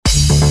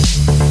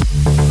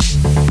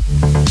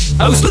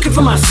I was looking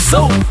for my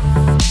soul.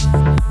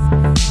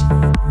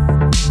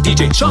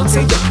 DJ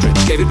Chauncey Doctrine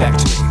gave it back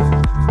to me.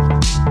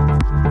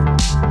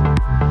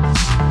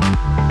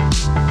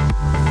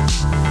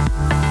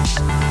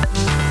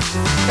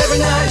 Every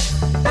night,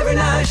 every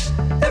night,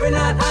 every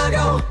night I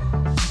go.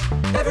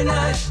 Every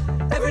night,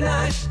 every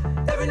night,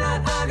 every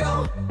night I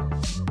go.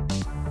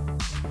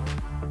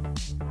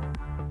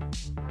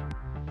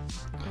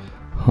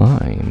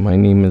 Hi, my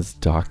name is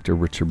Dr.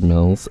 Richard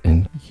Mills,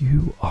 and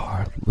you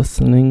are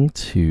listening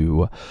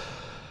to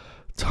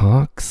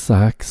Talk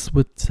Sex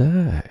with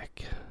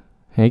Dick.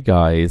 Hey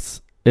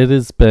guys, it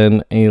has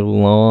been a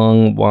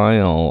long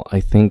while. I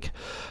think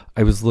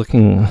I was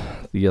looking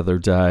the other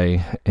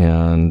day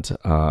and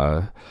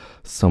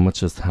so much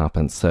has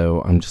happened,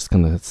 so I'm just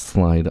going to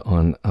slide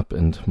on up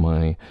into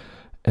my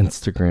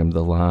Instagram.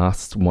 The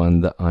last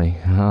one that I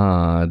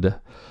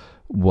had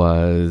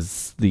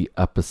was the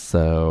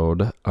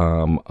episode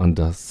on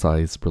Does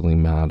Size Really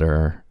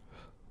Matter?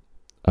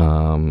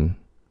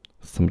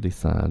 Somebody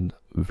said,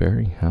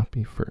 very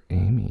happy for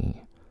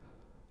Amy.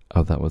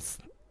 Oh, that was...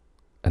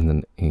 And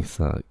then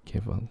Asa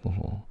gave a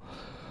little...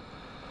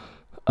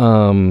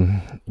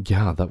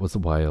 Yeah, that was a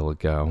while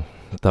ago.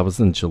 That was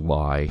in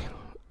July.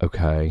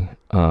 Okay.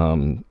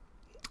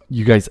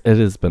 You guys, it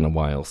has been a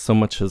while. So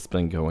much has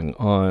been going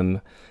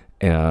on.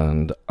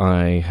 And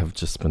I have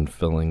just been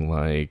feeling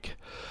like...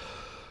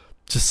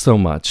 just so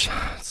much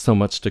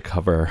to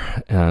cover,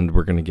 and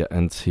we're going to get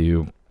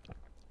into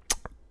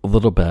a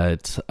little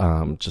bit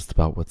just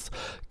about what's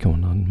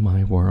going on in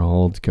my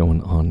world,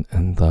 going on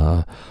in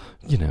the,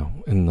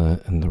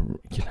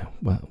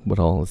 what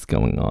all is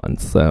going on.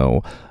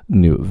 So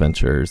new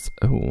adventures.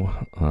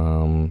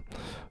 So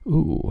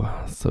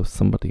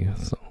somebody,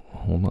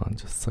 hold on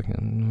just a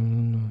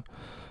second.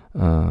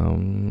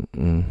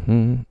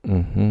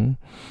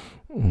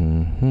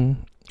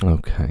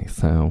 Okay,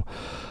 so,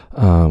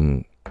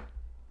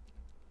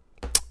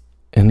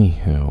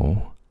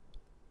 anywho,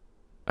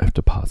 I have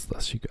to pause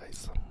this, you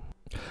guys.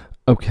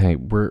 Okay,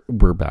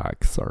 we're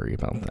back. Sorry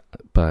about that.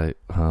 But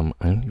I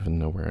don't even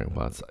know where I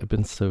was. I've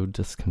been so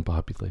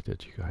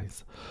discombobulated, you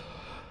guys.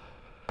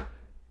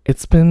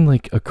 It's been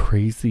like a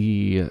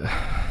crazy...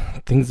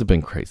 Things have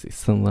been crazy.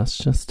 So let's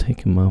just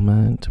take a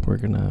moment. We're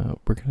gonna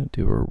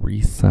do a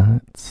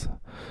reset.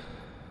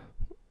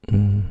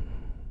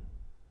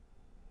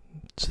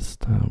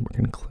 Just we're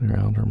gonna clear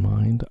out our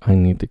mind. I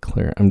need to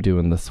clear. I'm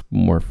doing this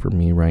more for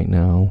me right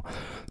now.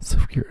 So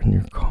if you're in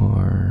your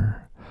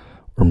car,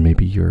 or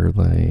maybe you're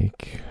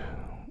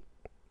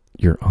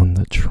on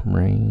the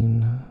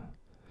train,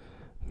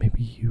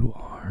 maybe you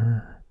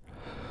are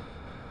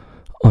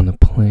on a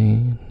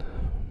plane,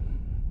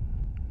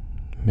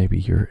 maybe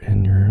you're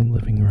in your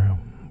living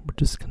room. We're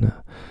just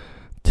gonna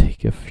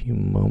take a few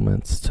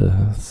moments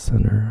to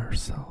center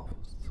ourselves.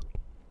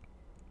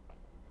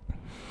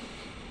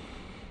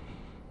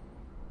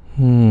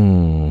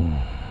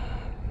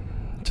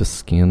 Just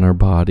scan our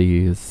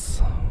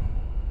bodies.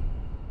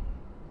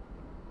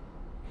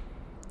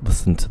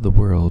 Listen to the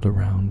world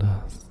around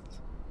us.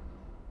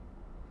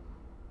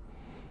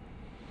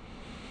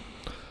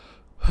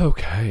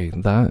 Okay,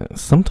 that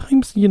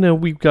sometimes,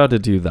 we've got to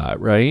do that,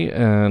 right?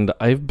 And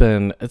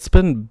it's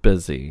been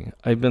busy.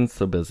 I've been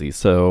so busy.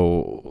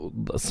 So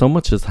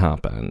much has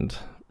happened,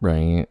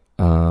 right?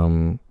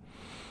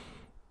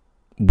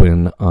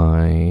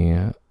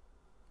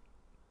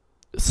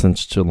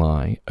 Since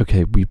July.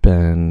 Okay, we've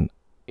been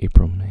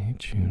April, May,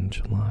 June,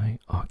 July,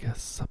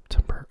 August,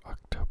 September,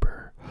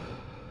 October.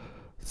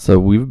 So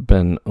we've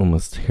been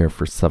almost here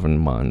for 7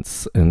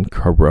 months in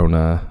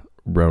Coronaville,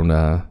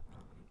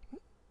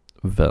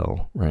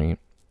 right?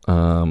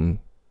 And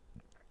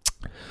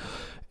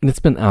it's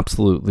been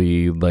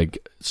absolutely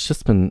it's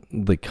just been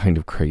kind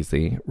of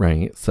crazy,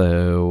 right?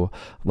 So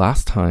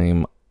last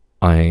time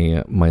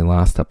my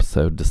last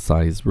episode, Does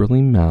Size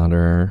Really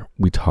Matter?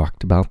 We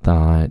talked about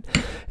that.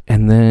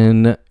 And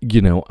then,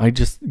 I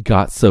just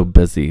got so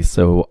busy.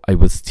 So I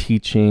was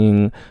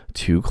teaching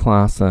 2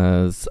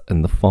 classes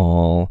in the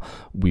fall.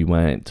 We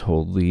went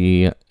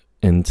totally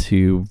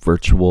into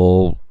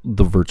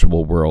the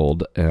virtual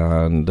world.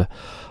 And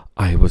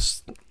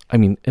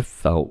it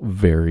felt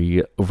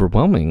very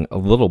overwhelming a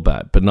little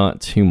bit, but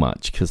not too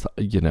much. Because,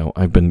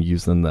 I've been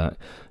using that,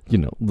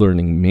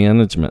 learning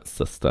management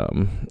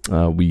system.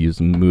 We use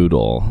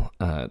Moodle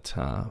at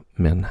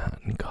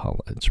Manhattan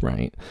College,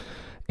 right?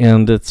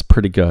 And it's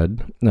pretty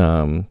good.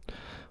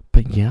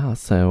 But yeah,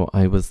 so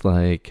I was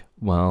like,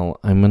 well,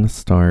 I'm going to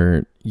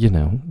start,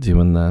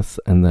 doing this.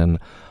 And then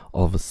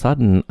all of a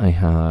sudden I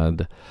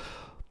had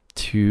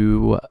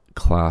 2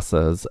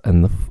 classes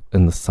in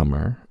the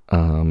summer.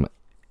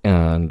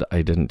 And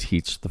I didn't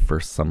teach the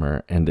first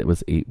summer, and it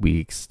was 8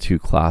 weeks, 2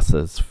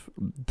 classes.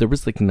 There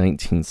was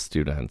 19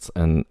 students,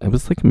 and it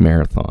was a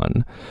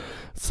marathon.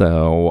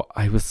 So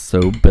I was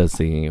so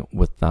busy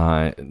with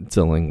that,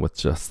 dealing with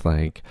just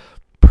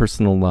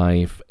personal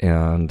life.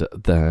 And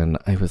then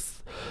I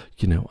was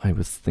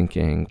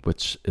thinking,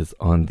 which is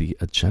on the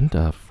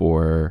agenda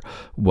for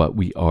what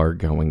we are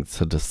going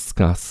to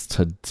discuss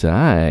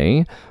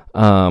today,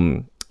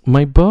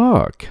 my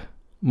book.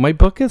 My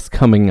book is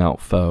coming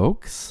out,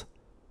 folks.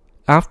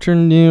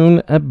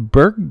 Afternoon at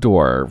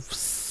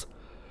Bergdorf's.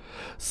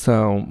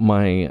 So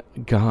my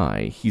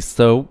guy, he's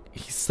so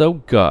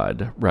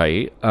good,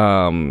 right?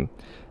 And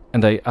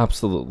I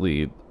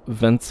absolutely,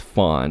 Vince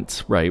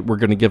Font, right? We're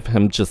gonna give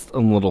him just a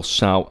little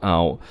shout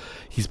out.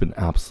 He's been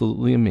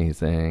absolutely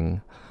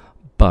amazing.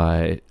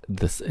 But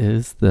this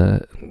is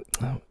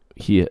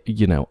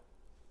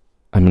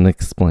I'm going to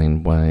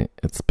explain what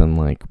it's been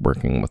like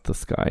working with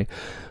this guy.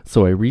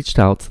 So I reached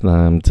out to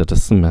them, did a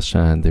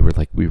submission. They were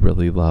like, we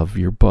really love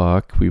your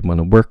book. We want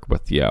to work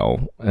with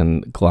you.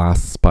 And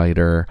Glass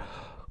Spider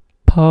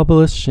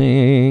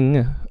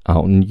Publishing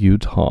out in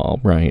Utah,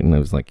 right? And I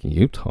was like,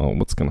 Utah?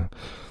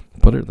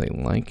 What are they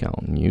like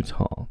out in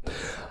Utah?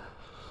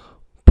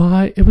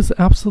 But it was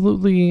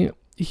absolutely,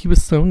 he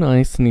was so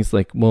nice. And he's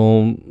like,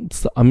 well,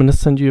 so I'm going to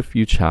send you a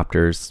few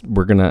chapters.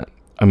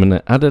 I'm going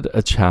to edit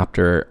a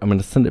chapter. I'm going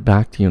to send it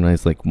back to you. And I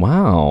was like,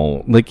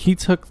 wow. Like, he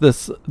took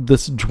this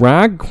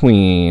drag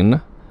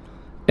queen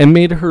and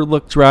made her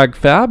look drag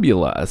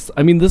fabulous.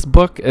 I mean, this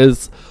book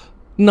is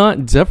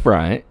not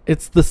different.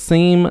 It's the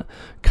same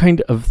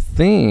kind of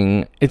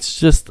thing. It's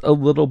just a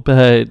little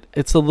bit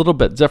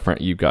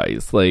different, you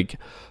guys. Like,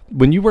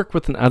 when you work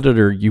with an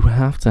editor, you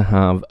have to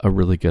have a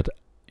really good,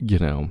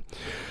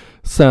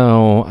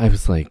 So I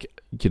was like,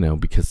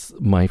 because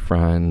my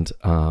friend,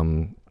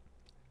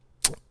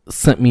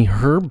 sent me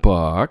her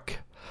book,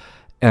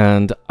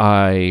 and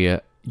I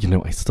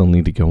still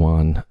need to go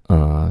on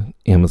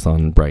Amazon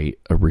and write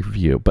a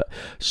review, but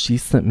she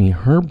sent me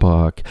her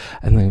book,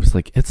 and I was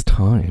like, it's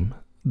time.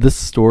 This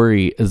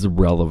story is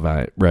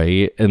relevant,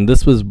 right? And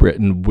this was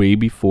written way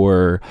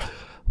before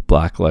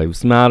Black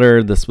Lives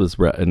Matter. This was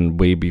written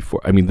way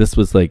before, this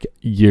was like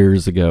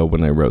years ago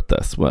when I wrote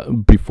this,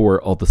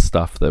 before all the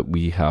stuff that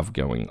we have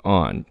going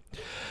on.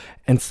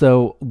 And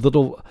so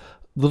little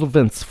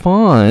Vince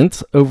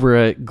Font over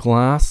at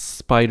Glass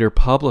Spider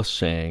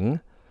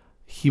Publishing,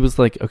 he was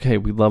like, okay,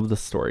 we love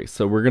this story,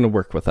 so we're going to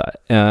work with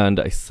that.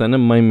 And I sent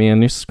him my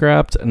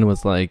manuscript and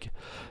was like,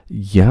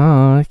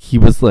 yeah. He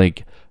was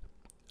like,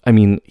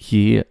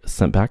 he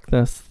sent back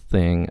this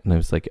thing, and I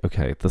was like,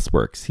 okay, this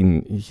works.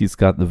 He's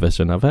got the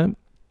vision of it.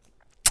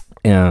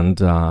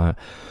 And I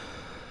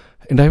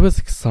was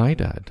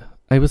excited.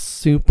 I was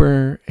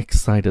super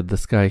excited.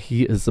 This guy,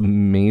 he is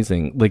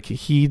amazing. Like,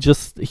 he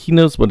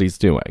knows what he's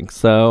doing.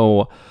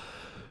 So,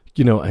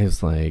 I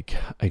was like,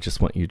 I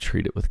just want you to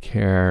treat it with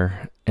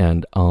care.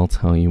 And I'll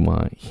tell you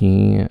what,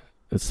 he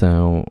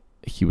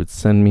would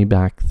send me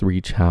back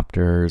 3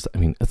 chapters.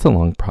 It's a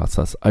long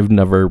process. I've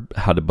never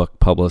had a book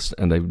published,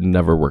 and I've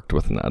never worked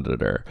with an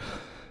editor.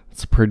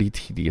 It's a pretty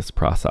tedious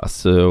process.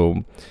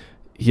 So,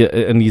 yeah,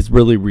 and he's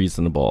really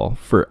reasonable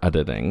for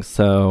editing.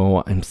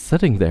 So I'm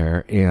sitting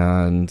there,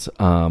 and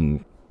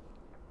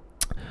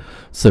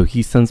so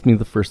he sends me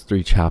the first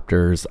 3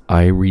 chapters.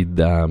 I read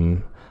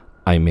them.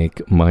 I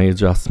make my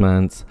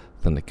adjustments.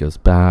 Then it goes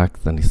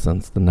back. Then he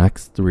sends the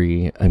next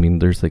 3.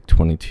 There's like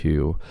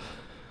 22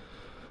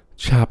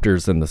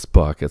 chapters in this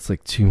book. It's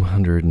like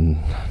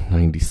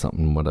 290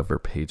 something whatever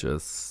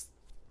pages,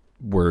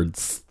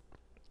 words.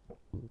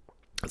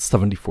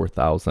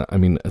 74,000.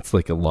 It's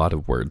like a lot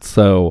of words.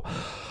 So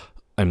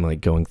I'm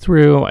like going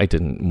through. I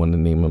didn't want to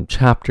name them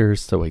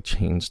chapters, so I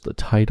changed the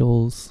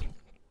titles.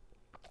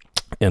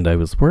 And I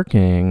was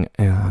working,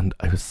 and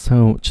I was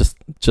so just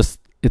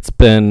it's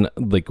been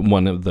like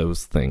one of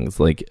those things.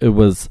 Like, it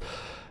was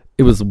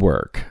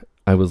work.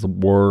 I was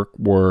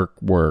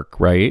work,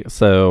 right?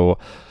 So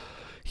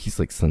he's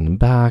like, send them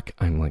back.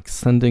 I'm like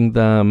sending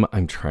them.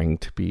 I'm trying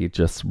to be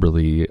just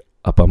really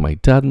up on my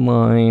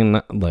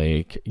deadline,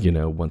 like,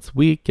 once a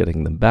week,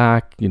 getting them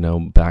back,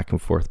 back and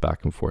forth.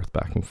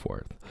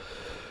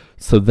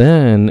 So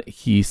then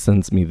he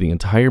sends me the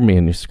entire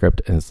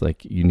manuscript, and it's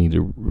like,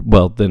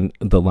 then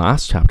the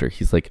last chapter,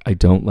 he's like, I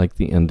don't like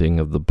the ending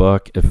of the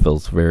book. It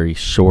feels very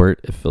short.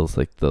 It feels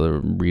like the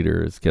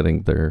reader is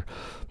getting their,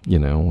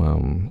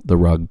 the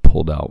rug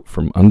pulled out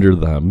from under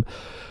them.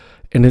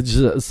 And it's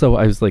just, so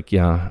I was like,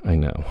 yeah, I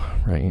know.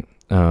 Right.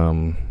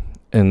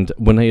 And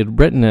when I had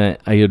written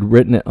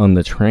it on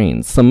the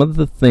train. Some of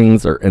the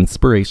things are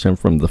inspiration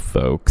from the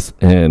folks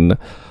in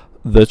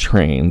the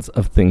trains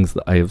of things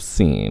that I have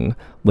seen,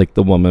 like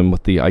the woman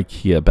with the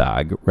IKEA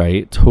bag,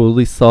 right?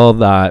 Totally saw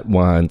that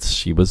once.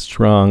 She was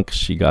drunk.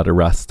 She got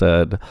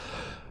arrested.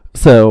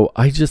 So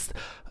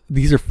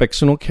these are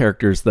fictional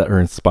characters that are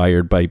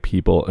inspired by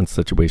people and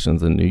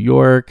situations in New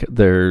York.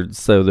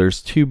 There's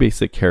 2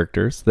 basic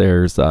characters.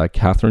 There's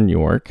Catherine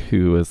York,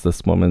 who is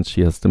this woman.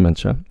 She has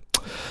dementia.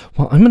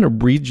 Well, I'm going to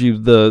read you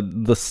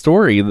the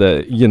story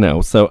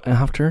that, so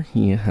after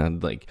he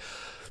had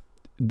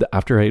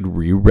after I had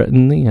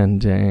rewritten the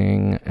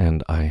ending,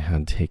 and I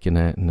had taken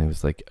it, and I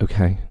was like,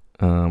 okay,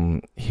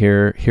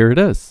 here it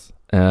is.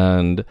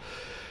 And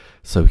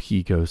So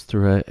he goes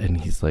through it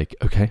and he's like,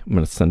 okay, I'm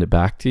going to send it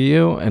back to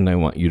you and I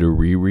want you to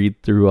reread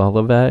through all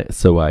of it.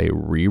 So I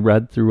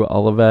reread through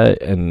all of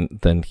it, and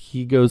then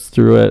he goes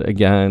through it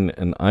again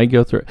and I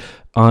go through it,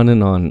 on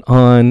and on and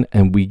on,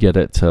 and we get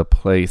it to a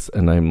place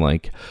and I'm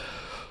like,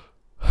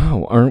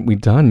 oh, aren't we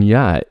done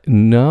yet?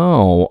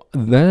 No.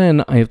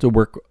 Then I have to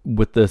work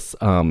with this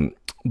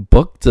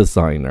book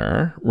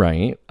designer,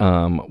 right?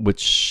 Which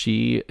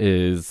she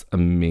is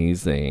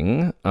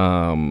amazing.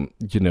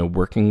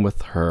 Working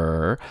with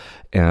her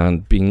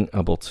and being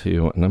able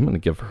to, and I'm going to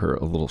give her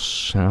a little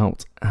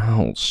shout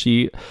out.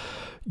 She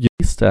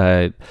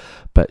said,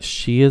 but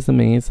she is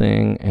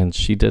amazing and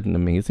she did an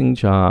amazing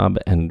job.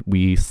 And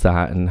we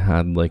sat and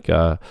had like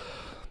a,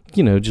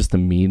 just a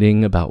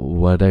meeting about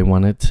what I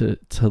wanted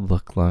to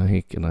look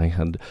like. And I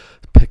had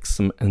picked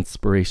some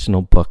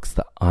inspirational books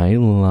that I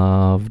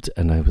loved.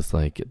 And I was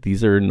like,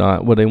 these are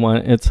not what I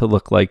want it to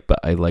look like, but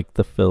I like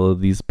the feel of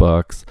these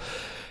books.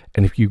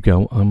 And if you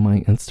go on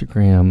my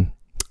Instagram,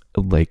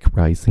 Lake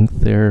Rising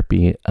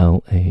Therapy,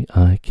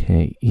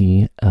 LAIKELAIKE,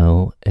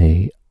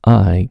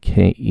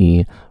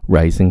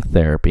 Rising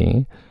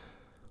Therapy,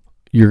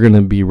 you're going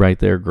to be right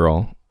there,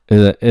 girl.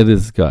 It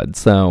is good.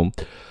 So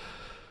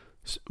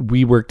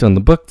we worked on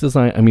the book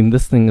design. I mean,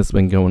 this thing has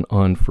been going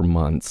on for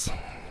months.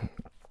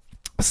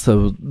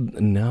 So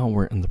now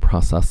we're in the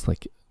process, the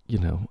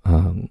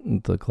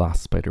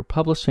Glass Spider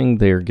Publishing,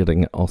 they're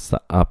getting it all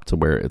set up to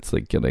where it's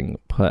like getting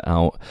put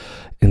out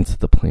into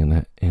the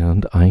planet.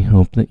 And I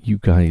hope that you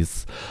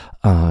guys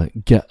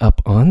get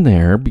up on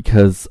there,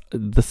 because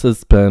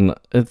it's been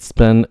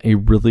a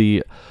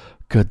really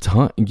good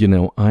time.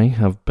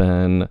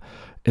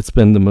 It's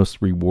been the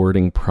most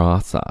rewarding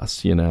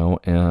process,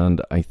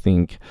 and I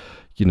think,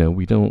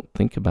 we don't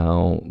think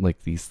about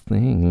like these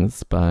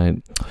things, but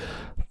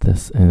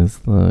this is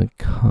the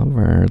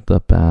cover,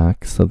 the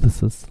back. So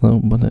this is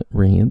what it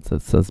reads.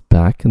 It says,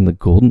 back in the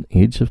golden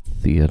age of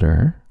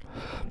theater,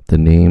 the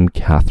name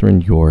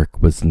Catherine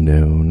York was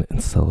known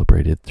and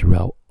celebrated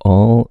throughout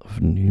all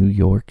of New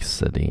York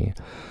City.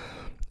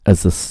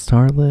 As a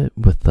starlet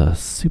with a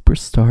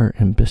superstar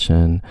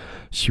ambition,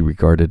 she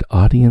regarded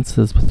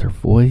audiences with her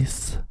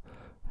voice,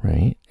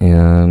 right?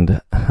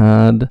 And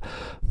had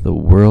the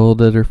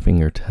world at her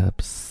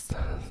fingertips.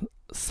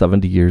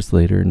 70 years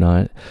later,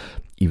 not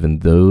even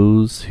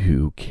those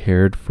who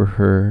cared for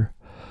her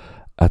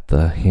at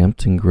the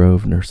Hampton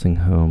Grove nursing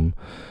home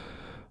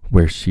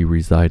where she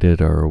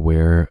resided are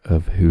aware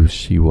of who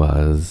she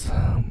was.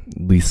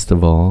 Least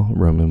of all,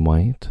 Roman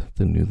White,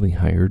 the newly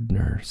hired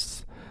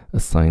nurse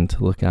assigned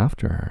to look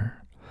after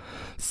her.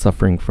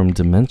 Suffering from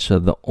dementia,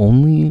 the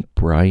only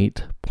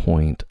bright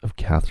point of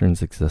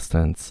Catherine's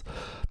existence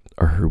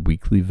are her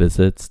weekly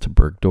visits to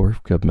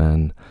Bergdorf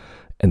Goodman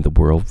and the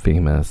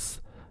world-famous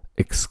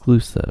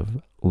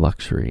exclusive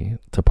luxury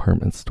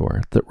department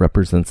store that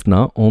represents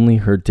not only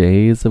her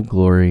days of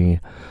glory,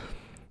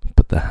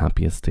 but the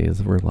happiest days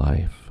of her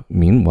life.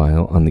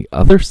 Meanwhile, on the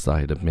other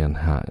side of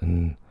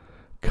Manhattan,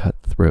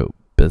 cutthroat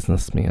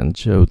businessman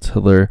Joe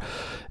Tiller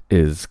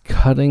is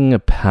cutting a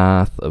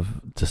path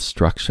of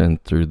destruction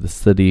through the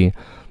city,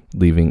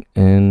 leaving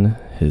in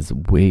his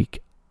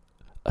wake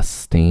a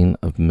stain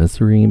of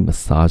misery,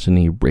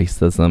 misogyny,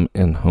 racism,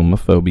 and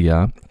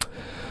homophobia.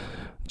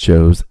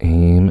 Joe's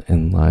aim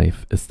in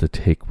life is to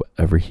take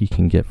whatever he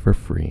can get for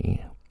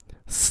free,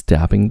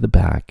 stabbing the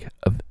back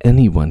of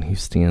anyone who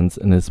stands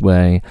in his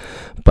way.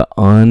 But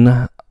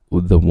on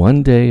the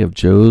one day of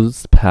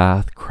Joe's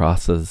path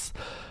crosses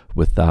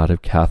with that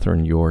of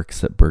Catherine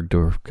York's at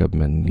Bergdorf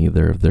Goodman,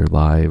 neither of their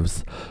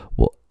lives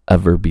will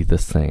ever be the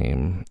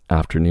same.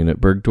 Afternoon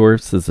at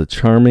Bergdorf's is a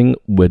charming,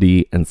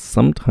 witty, and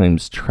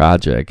sometimes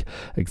tragic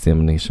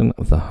examination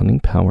of the hunting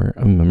power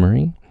of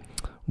memory,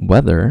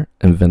 whether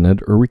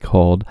invented or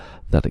recalled,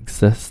 that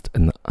exist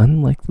in the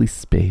unlikely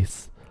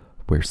space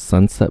where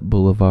Sunset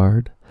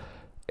Boulevard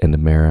and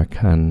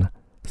American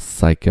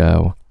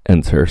Psycho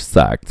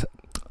intersect.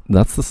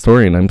 That's the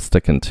story, and I'm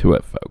sticking to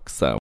it, folks.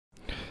 So,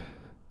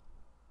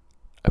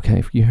 okay,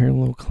 if you hear a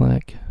little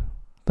click,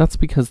 that's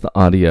because the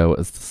audio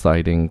is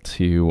deciding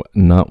to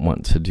not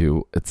want to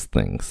do its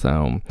thing.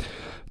 So,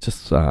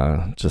 just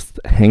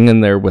hang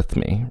in there with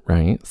me,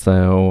 right?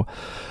 So,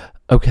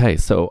 okay,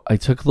 so I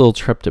took a little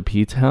trip to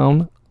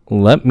P-Town.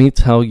 Let me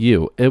tell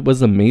you, it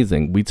was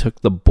amazing. We took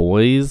the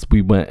boys,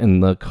 we went in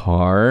the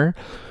car,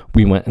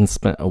 we went and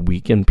spent a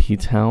week in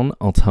P-Town.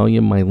 I'll tell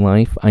you, my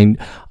life,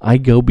 I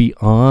go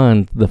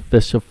beyond the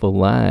fish of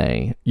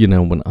fillet.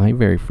 When I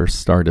very first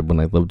started, when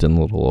I lived in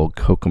little old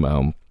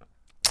Kokomo,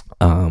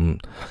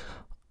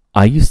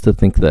 I used to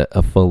think that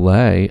a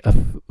fillet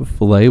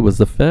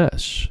was a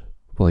fish.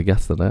 Well, I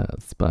guess it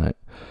is, but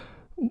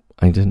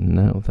I didn't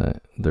know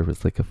that there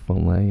was like a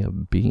fillet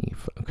of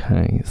beef.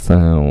 Okay,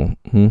 so,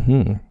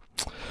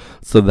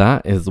 So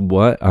that is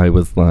what I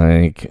was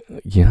like,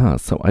 yeah,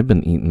 so I've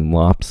been eating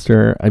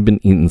lobster, I've been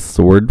eating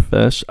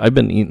swordfish, I've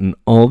been eating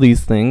all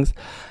these things,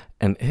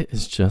 and it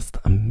is just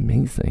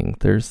amazing.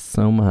 There's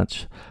so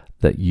much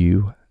that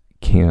you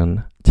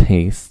can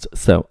taste.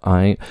 So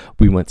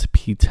we went to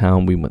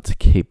P-Town, we went to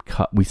Cape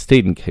Cod. We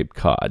stayed in Cape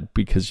Cod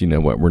because, you know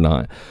what, we're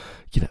not,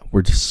 you know,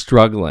 we're just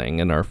struggling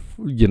in our,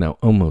 you know,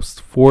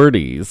 almost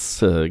 40s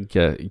to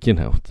get, you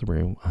know,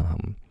 through,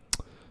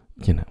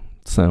 you know,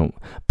 so,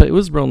 but it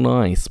was real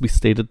nice. We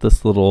stayed at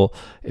this little,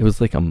 it was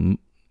like a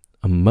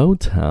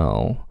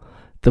motel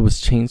that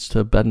was changed to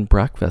a bed and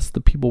breakfast.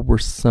 The people were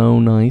so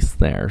nice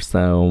there.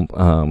 So,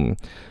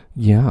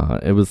 yeah,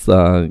 it was,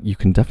 you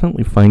can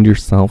definitely find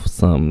yourself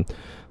some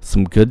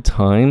good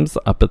times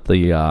up at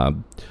the,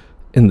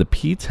 in the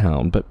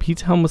P-Town, but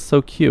P-Town was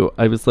so cute.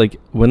 I was like,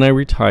 when I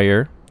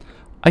retire,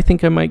 I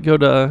think I might go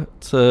to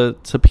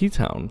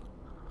P-Town.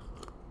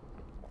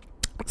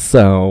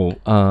 So,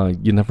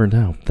 you never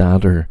know,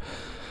 that or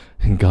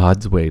in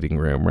God's waiting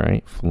room,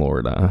 right?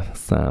 Florida.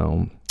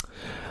 So,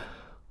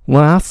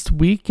 last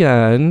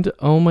weekend,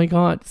 oh my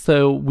God.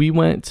 So we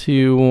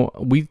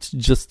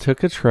just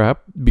took a trip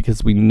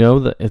because we know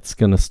that it's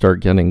going to start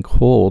getting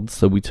cold.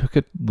 So we took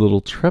a little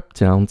trip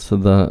down to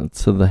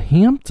the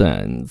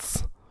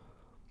Hamptons.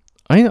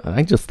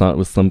 I just thought it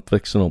was some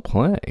fictional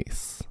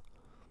place.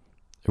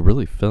 It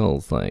really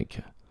feels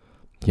like,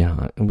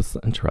 yeah, it was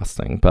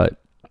interesting.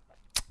 But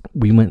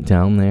we went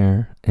down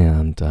there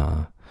and,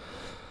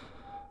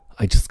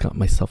 I just got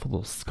myself a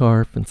little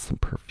scarf and some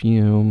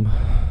perfume,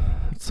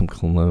 some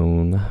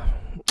cologne,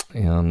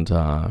 and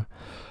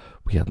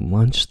we had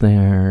lunch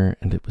there,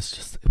 and it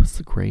was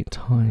a great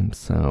time.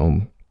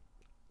 So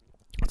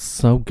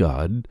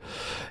good.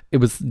 It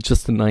was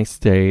just a nice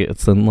day.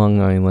 It's in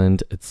Long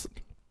Island.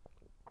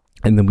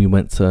 And then we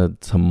went to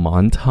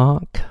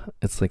Montauk.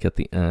 It's like at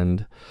the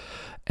end,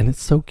 and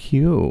it's so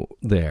cute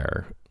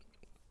there.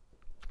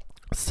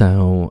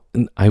 So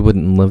I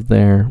wouldn't live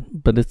there,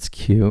 but it's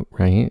cute,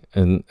 right?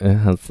 And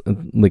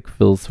it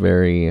feels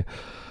very,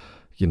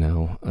 you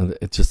know,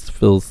 it just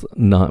feels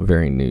not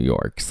very New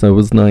York. So it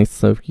was nice.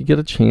 So if you get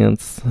a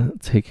chance,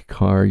 take a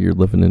car, you're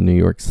living in New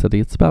York City.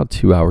 It's about a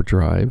 2-hour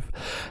drive.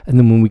 And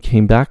then when we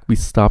came back, we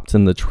stopped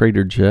in the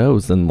Trader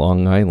Joe's in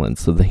Long Island.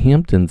 So the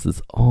Hamptons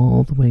is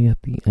all the way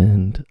at the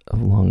end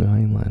of Long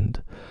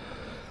Island.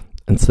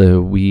 And so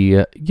we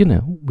went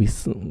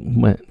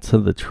to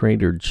the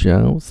Trader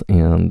Joe's,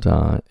 and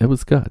it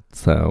was good.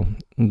 So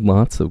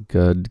lots of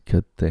good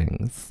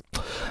things.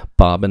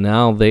 Bob and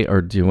Al, they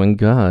are doing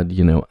good.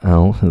 You know,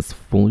 Al has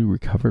fully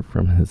recovered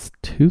from his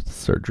tooth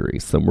surgery,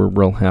 so we're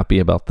real happy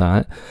about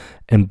that.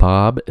 And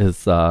Bob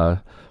is,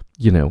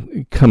 you know,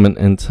 coming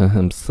into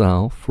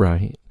himself,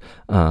 right?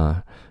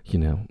 Fun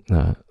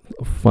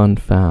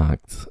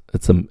fact.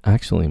 It's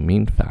actually a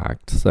mean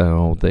fact.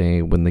 So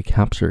when they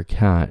capture a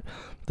cat,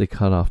 they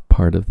cut off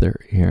part of their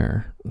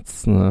ear.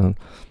 It's not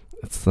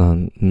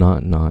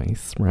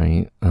nice,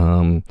 right?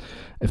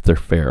 If they're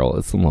feral,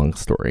 it's a long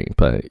story,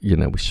 but you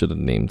know, we should have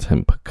named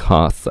him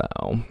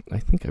Picasso. I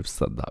think I've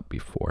said that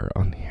before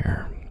on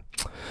here.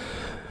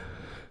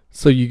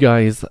 So you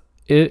guys,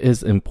 it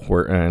is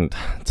important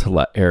to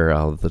let air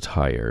out of the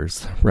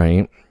tires,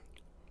 right?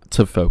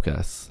 To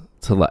focus,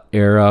 to let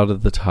air out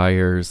of the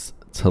tires,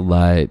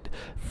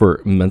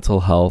 for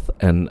mental health.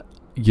 And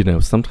you know,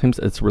 sometimes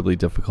it's really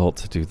difficult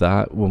to do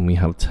that when we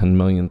have 10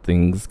 million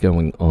things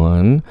going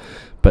on,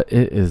 but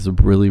it is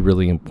really,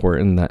 really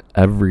important that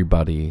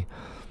everybody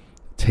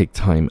take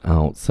time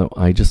out. So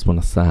I just want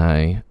to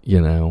say,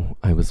 you know,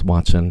 I was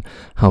watching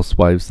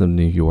Housewives of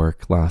New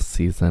York last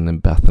season,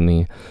 and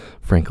Bethany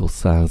Frankel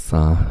says,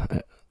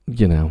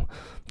 you know,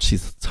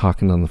 she's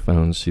talking on the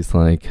phone. She's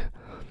like,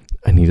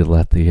 I need to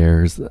let the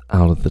airs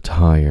out of the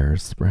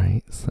tires,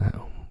 right?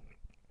 So,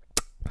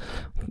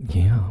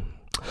 yeah.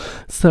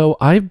 So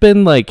I've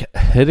been like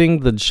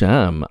hitting the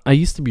gym. I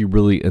used to be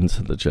really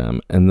into the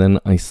gym, and then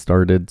I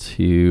started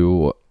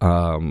to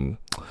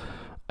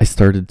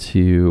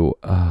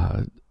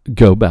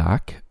go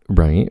back,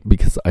 right?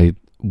 Because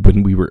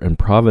when we were in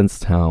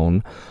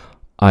Provincetown,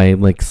 I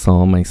like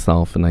saw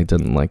myself and I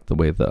didn't like the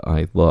way that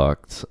I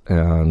looked,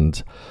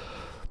 and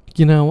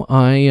you know,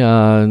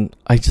 I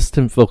just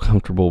didn't feel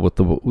comfortable with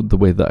the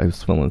way that I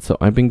was feeling. So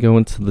I've been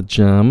going to the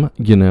gym.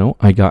 You know,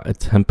 I got a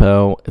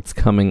Tempo. It's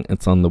coming.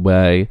 It's on the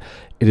way.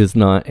 It is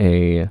not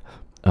a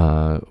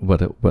a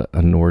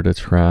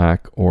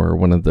NordicTrack or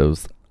one of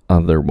those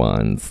other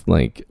ones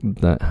like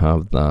that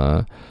have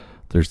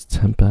there's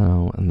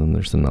Tempo and then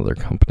there's another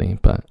company,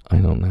 but I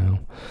don't know.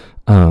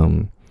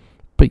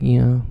 But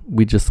yeah,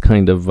 we just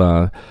kind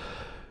of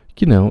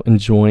you know,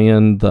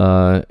 enjoying.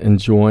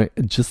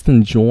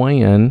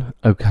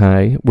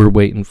 Okay, we're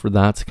waiting for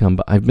that to come,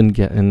 but I've been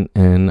getting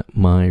in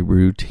my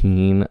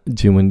routine,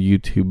 doing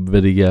YouTube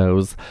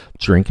videos,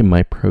 drinking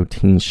my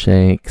protein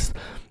shakes.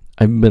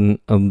 I've been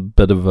a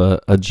bit of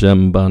a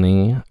gym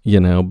bunny, you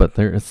know, but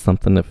there is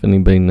something, if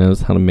anybody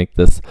knows how to make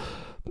this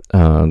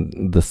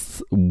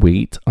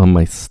weight on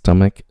my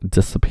stomach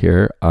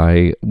disappear,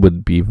 I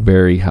would be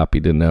very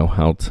happy to know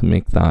how to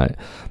make that.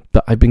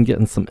 But I've been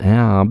getting some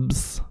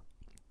abs.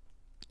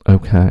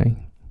 Okay,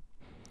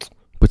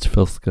 which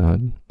feels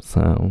good.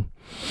 So,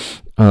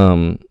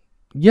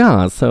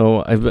 yeah,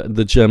 so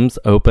the gym's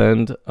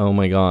opened. Oh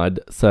my God.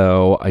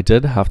 So I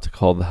did have to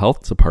call the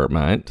health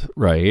department,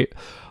 right,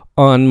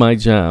 on my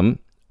gym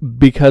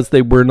because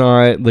they were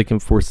not like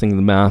enforcing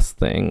the mask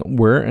thing.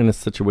 We're in a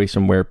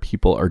situation where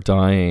people are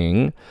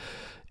dying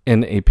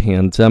in a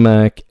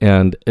pandemic,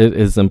 and it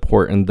is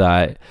important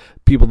that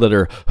people that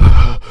are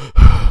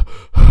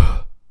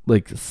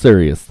like,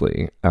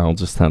 seriously, Al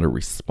just had a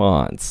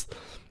response.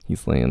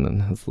 He's laying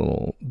in his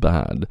little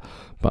bed.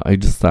 But I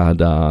just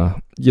said,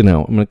 I'm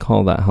going to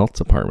call that health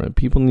department.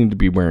 People need to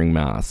be wearing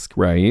masks,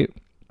 right?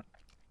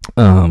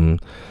 Yeah,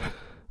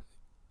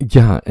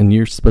 and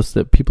you're supposed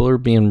to, people are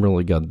being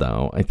really good,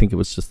 though. I think it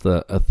was just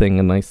a thing,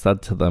 and I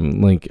said to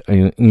them, like,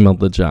 I emailed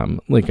the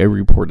gym, like, I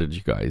reported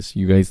you guys.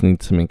 You guys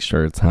need to make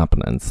sure it's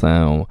happening,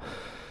 so...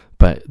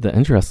 But the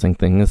interesting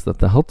thing is that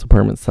the health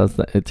department says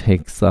that it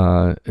takes,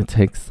 well,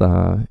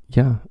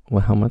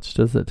 how much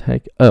does it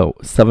take?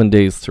 7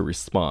 days to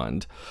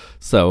respond.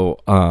 So,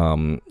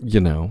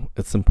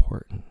 it's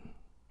important.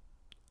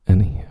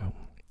 Anyhow.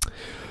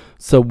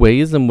 So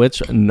ways in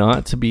which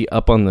not to be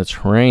up on the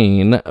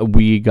train,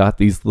 we got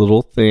these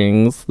little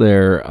things.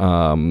 They're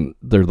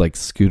like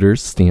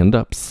scooters,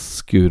 stand-up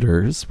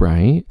scooters,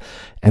 right?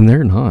 And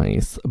they're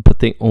nice, but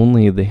they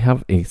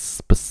have a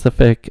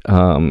specific,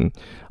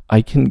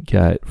 I can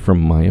get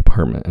from my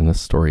apartment in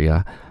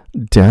Astoria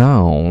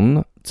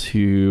down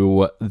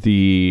to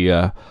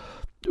the,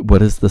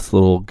 what is this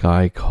little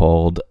guy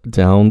called?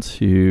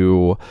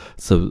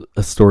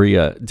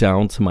 Astoria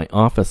down to my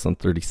office on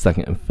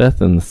 32nd and 5th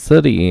in the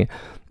city.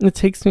 It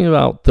takes me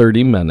about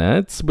 30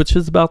 minutes, which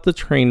is about the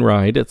train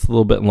ride. It's a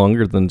little bit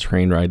longer than the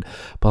train ride,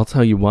 but I'll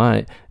tell you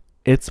what,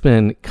 it's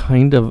been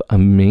kind of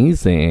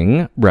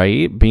amazing,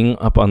 right? Being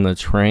up on the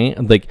train,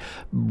 like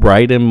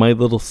riding my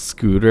little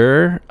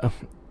scooter.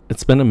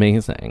 It's been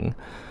amazing.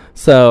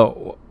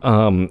 So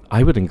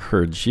I would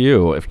encourage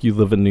you, if you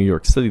live in New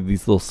York City,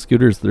 these little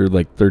scooters, they're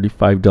like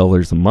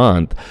 $35 a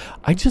month.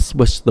 I just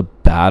wish the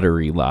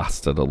battery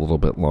lasted a little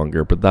bit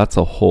longer, but that's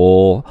a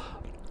whole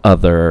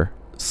other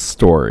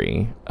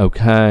story.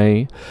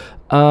 Okay.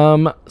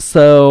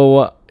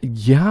 So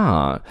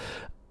yeah.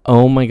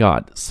 Oh my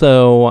God.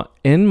 So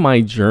in my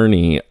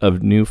journey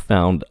of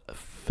newfound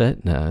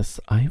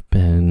fitness, I've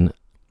been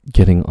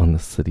getting on the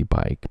city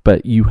bike,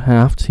 but you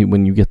have to,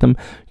 when you get them,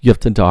 you have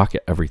to dock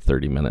it every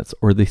 30 minutes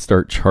or they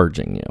start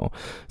charging you.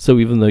 So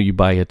even though you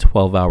buy a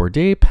 12-hour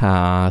day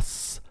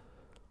pass,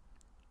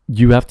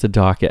 you have to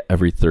dock it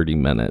every 30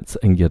 minutes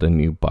and get a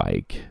new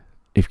bike.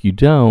 If you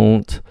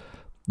don't,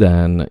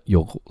 then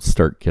you'll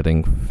start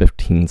getting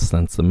 15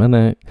 cents a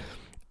minute,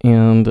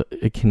 and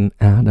it can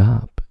add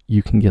up.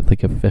 You can get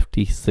like a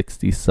 $50,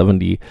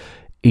 $60,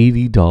 $70,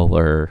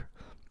 $80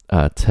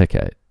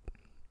 ticket.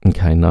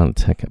 Okay, not a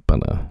ticket,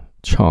 but a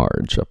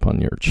charge up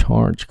on your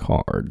charge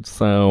card.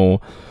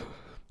 So,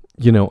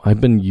 I've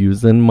been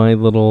using my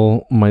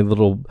little,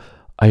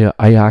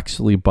 I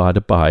actually bought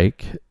a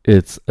bike.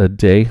 It's a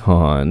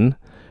Dayhan,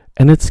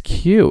 and it's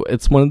cute.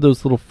 It's one of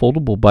those little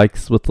foldable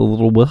bikes with the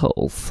little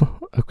wheels.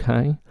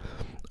 Okay.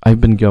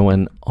 I've been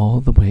going all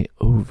the way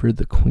over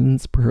the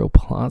Queensboro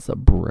Plaza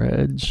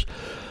Bridge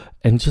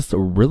and just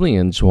really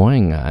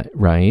enjoying it,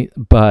 right?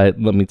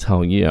 But let me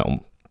tell you,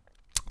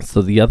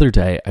 so the other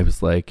day I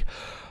was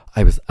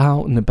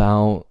out and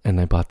about, and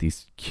I bought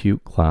these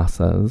cute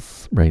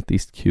glasses, right?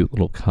 These cute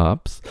little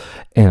cups.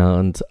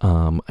 And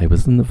I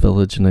was in the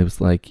Village, and I was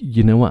like,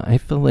 you know what? I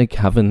feel like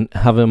having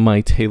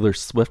my Taylor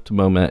Swift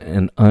moment,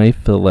 and I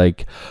feel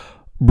like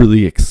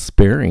really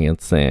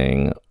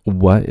experiencing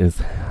what is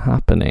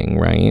happening,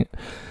 right?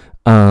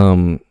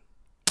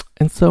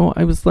 And so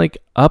I was like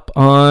up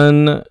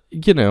on,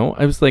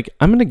 I was like,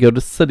 I'm going to go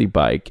to City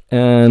Bike,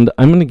 and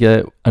I'm going to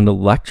get an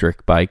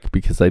electric bike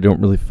because I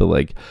don't really feel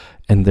like,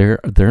 and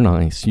they're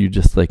nice. You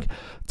just like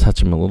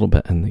touch them a little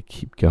bit and they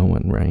keep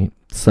going, right?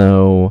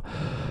 So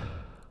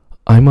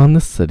I'm on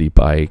the City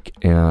Bike,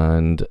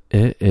 and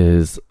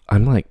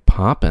I'm like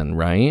popping,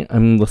 right?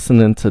 I'm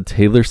listening to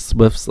Taylor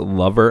Swift's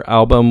Lover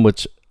album,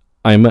 which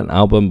I'm an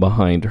album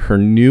behind. Her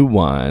new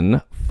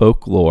one,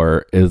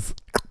 Folklore,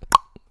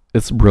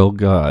 it's real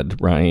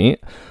good, right?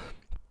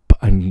 But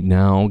I'm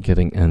now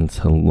getting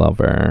into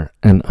Lover,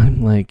 and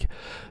I'm like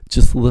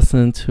just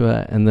listening to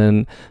it. And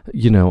then,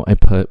 I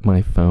put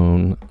my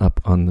phone up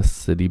on the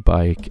City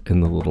Bike in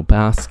the little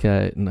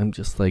basket, and I'm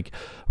just like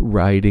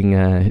riding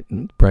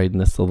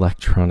this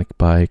electronic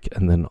bike.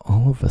 And then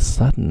all of a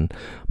sudden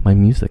my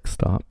music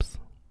stops.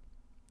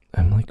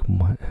 I'm like,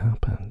 what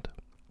happened?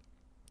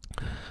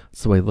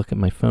 So I look at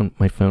my phone.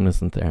 My phone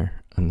isn't there.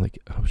 I'm like,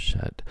 oh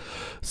shit.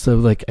 So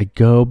like I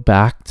go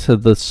back to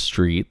the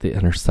street, the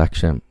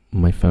intersection.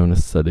 My phone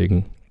is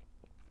sitting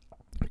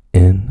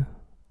in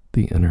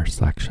the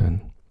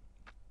intersection.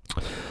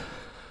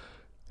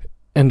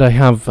 And I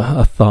have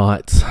a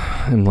thought.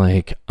 I'm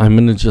like, I'm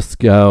going to just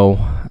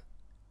go,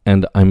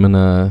 and I'm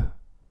going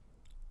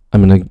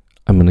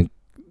to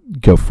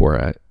go for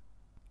it.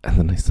 And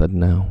then I said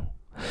no.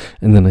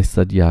 And then I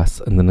said yes.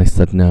 And then I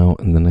said no.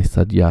 And then I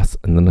said yes.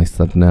 And then I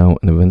said no.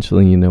 And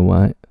eventually, you know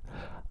what?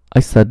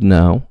 I said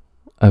no.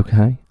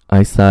 Okay.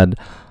 I said,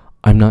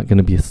 I'm not going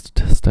to be a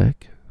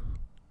statistic.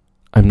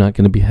 I'm not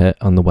going to be hit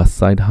on the West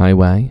Side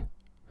Highway.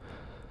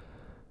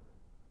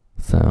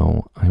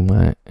 So I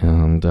went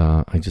and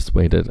I just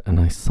waited, and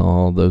I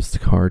saw those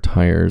car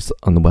tires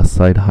on the West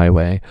Side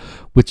Highway,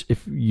 which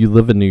if you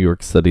live in New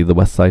York City, the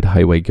West Side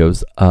Highway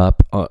goes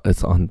up.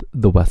 It's on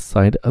the west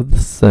side of the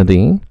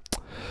city,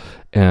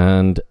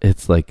 and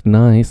it's like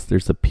nice.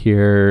 There's a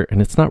pier,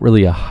 and it's not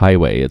really a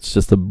highway. It's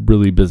just a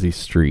really busy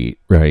street,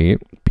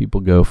 right? People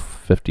go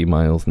 50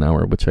 miles an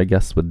hour, which I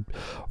guess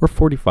or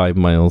 45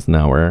 miles an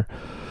hour,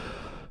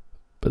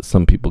 but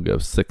some people go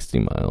 60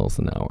 miles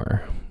an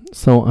hour.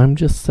 So I'm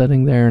just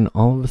sitting there, and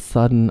all of a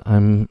sudden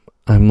I'm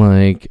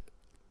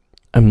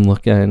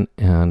looking,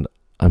 and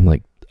I'm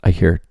like, I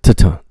hear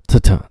ta-ta,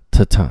 ta-ta,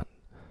 ta-ta.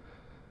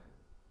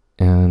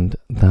 And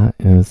that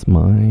is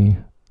my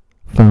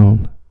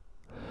phone.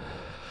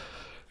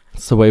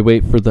 So I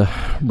wait for the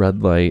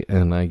red light,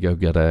 and I go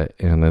get it,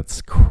 and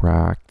it's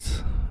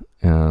cracked,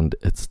 and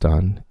it's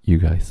done, you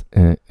guys.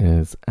 It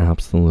is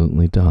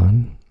absolutely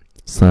done.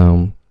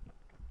 So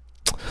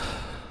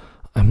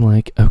I'm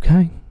like,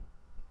 okay.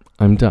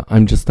 I'm done.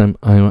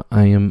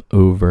 I am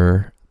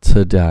over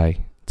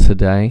today.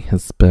 Today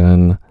has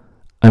been,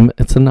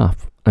 it's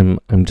enough. I'm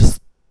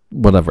just,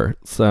 whatever.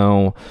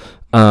 So,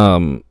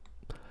 my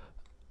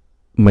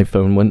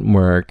phone wouldn't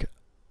work.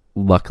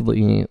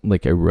 Luckily,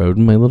 like, I rode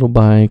my little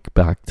bike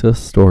back to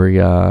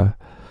Astoria,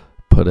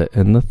 put it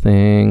in the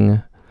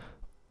thing,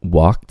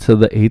 walked to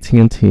the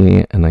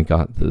AT&T, and I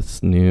got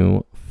this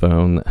new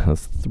phone that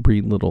has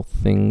 3 little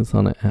things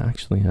on it.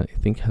 Actually, I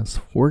think it has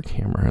 4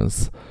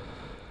 cameras.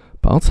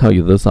 But I'll tell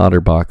you, those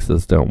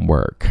OtterBoxes don't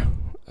work.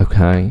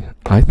 Okay?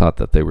 I thought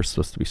that they were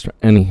supposed to be strong.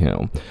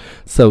 Anywho,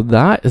 so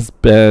that has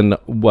been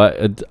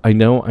what I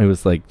know. I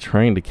was like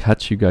trying to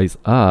catch you guys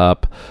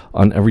up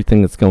on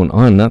everything that's going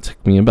on. That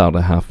took me about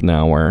a half an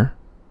hour.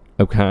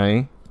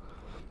 Okay?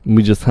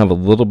 We just have a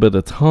little bit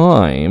of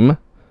time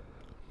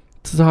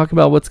to talk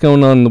about what's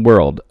going on in the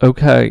world.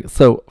 Okay?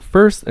 So,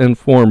 first and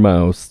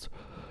foremost,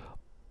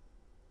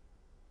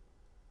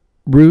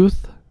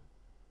 Ruth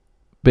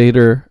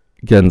Bader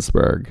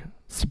Ginsburg,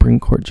 Supreme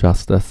Court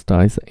Justice,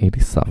 dies at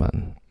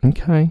 87.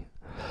 Okay.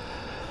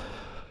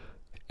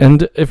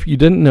 And if you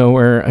didn't know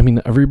her, I mean,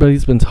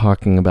 everybody's been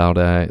talking about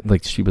it.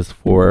 Like, she was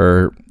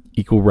for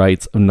equal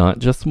rights of not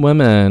just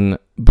women,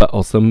 but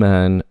also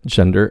men,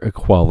 gender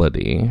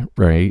equality,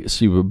 right?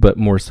 But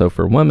more so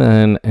for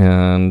women.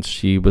 And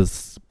she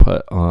was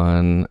put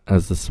on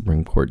as the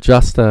Supreme Court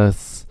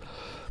Justice,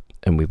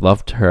 and we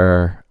loved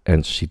her,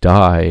 and she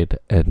died.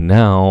 And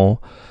now,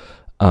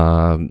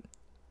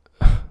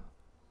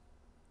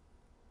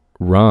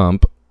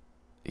 Rump,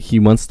 he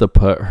wants to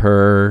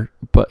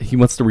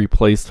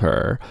replace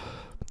her,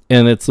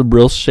 and it's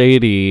real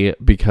shady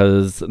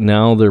because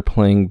now they're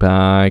playing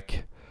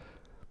back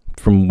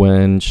from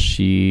when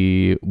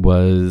she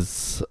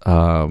was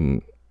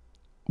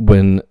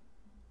when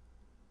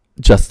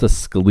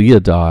Justice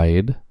Scalia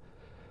died,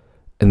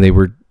 and they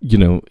were,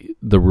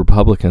 the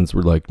Republicans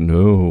were like,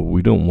 no,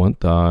 we don't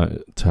want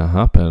that to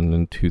happen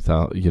in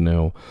 2000,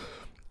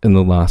 in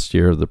the last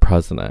year of the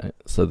president,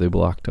 so they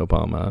blocked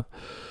Obama.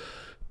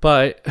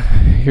 But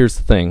here's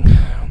the thing.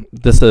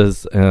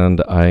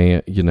 And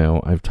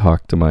I've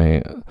talked to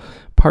my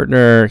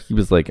partner. He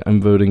was like,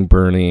 I'm voting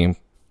Bernie.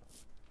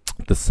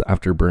 This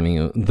after Bernie,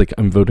 like,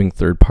 I'm voting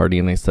third party.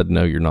 And I said,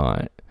 no, you're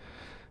not.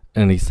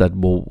 And he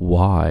said, well,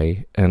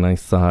 why? And I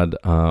said,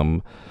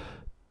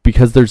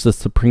 because there's a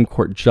Supreme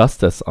Court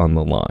justice on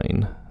the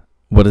line.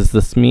 What does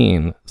this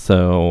mean?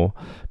 So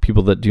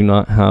people that do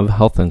not have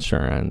health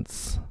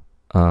insurance,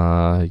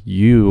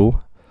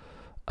 you're,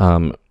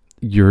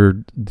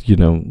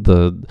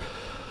 the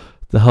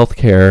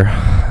healthcare,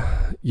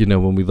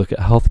 when we look at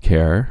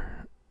healthcare,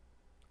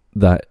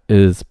 that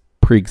is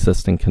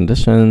pre-existing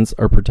conditions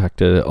are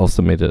protected. It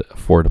also made it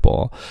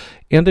affordable.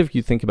 And if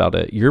you think about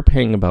it, you're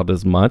paying about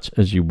as much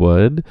as you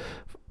would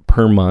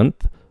per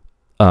month,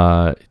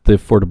 the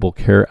Affordable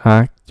Care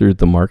Act through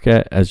the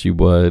market as you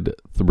would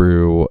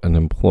through an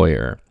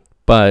employer.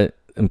 But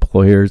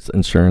employers'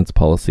 insurance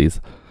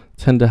policies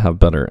tend to have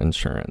better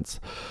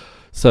insurance.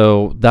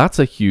 So that's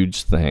a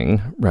huge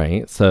thing,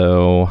 right?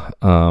 So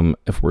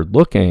if we're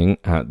looking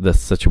at this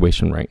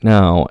situation right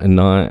now and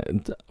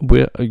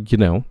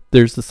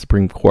there's the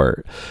Supreme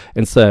Court.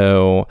 And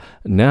so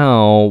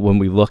now when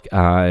we look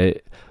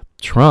at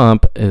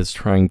Trump is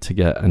trying to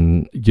get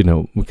a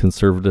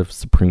conservative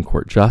Supreme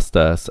Court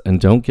justice, and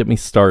don't get me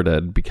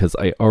started because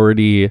I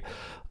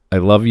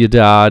love you,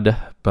 Dad,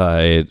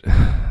 but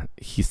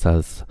he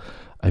says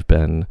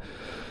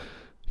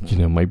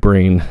my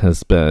brain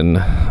has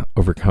been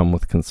overcome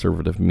with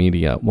conservative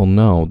media. Well,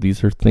 no,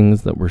 these are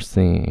things that we're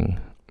seeing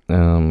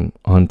on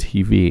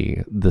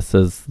TV. This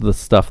is the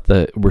stuff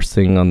that we're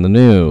seeing on the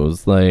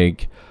news.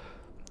 Like,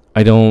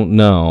 I don't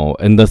know.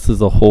 And this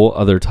is a whole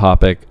other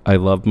topic. I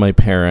love my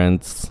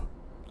parents.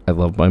 I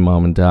love my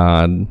mom and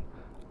dad.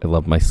 I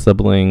love my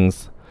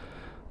siblings.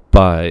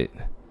 But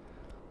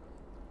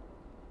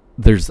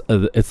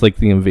it's like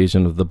the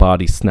invasion of the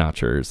body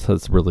snatchers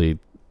has really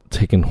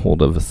taken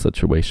hold of a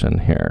situation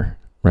here,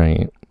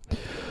 right?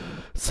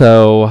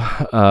 So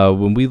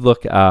when we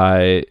look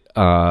at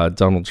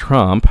Donald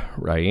Trump,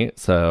 right?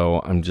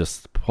 So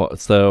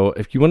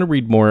if you want to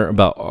read more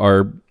about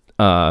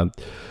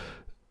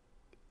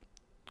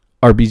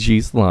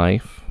RBG's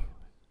life,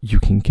 you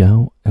can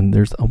go, and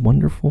there's a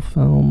wonderful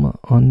film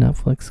on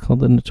Netflix called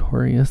The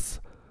Notorious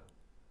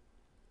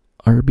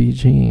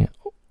RBG.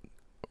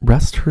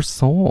 Rest her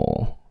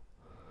soul.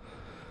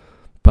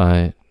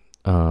 But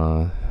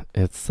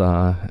it's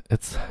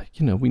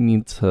we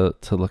need to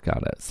look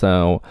at it.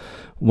 So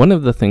one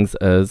of the things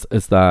is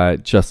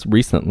that just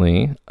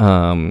recently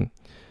Donald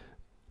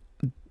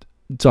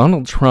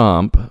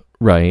Trump,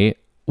 right,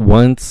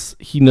 once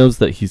he knows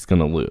that he's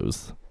going to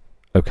lose.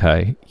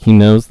 Okay, he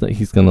knows that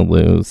he's going to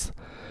lose,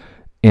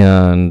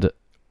 and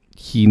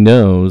he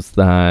knows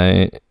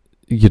that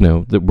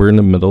that we're in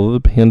the middle of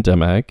the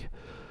pandemic.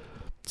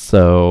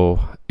 So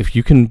if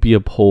you can be a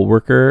poll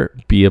worker,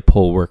 be a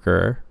poll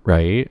worker,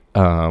 right?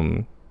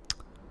 I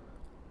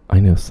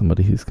know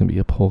somebody who's going to be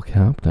a poll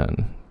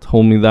captain.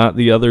 Told me that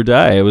the other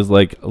day. I was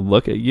like,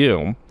 look at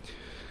you.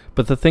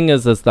 But the thing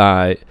is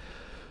that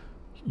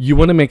you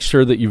want to make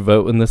sure that you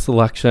vote in this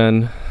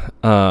election.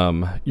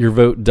 Your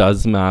vote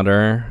does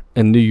matter.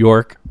 In New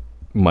York,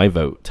 my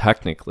vote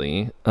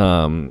technically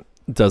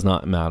does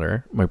not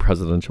matter. My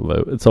presidential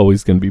vote. It's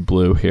always going to be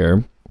blue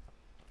here.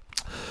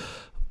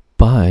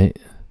 But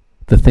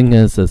the thing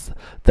is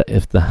that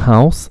if the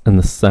House and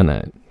the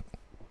Senate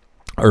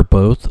are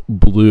both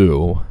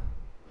blue,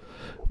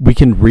 we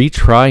can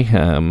retry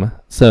him.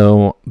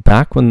 So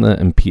back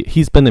when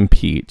he's been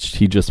impeached,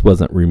 he just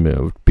wasn't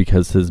removed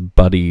because his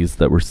buddies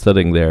that were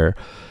sitting there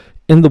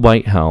in the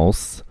White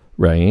House,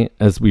 right,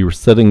 as we were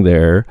sitting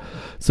there,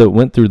 so it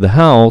went through the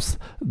House,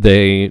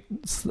 they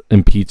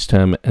impeached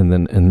him, and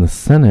then in the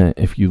Senate,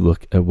 if you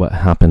look at what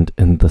happened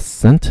in the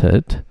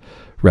Senate,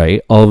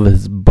 right, all of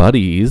his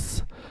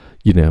buddies,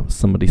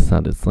 somebody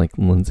said it's like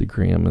Lindsey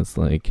Graham is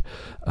like,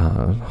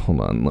 hold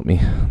on, let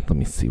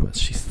me see what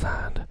she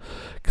said.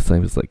 Because I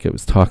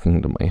was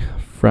talking to my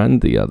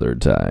friend the other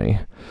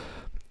day,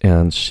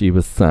 and she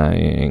was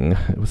saying,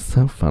 it was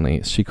so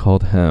funny, she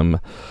called him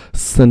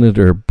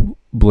Senator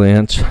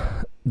Blanche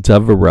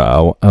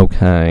Devereaux,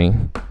 okay?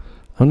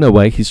 Oh, no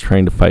way, he's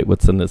trying to fight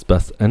what's in his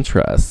best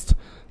interest.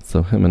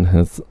 So him and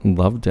his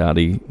love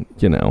daddy,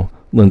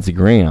 Lindsey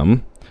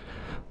Graham,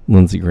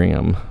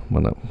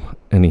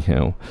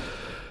 anywho.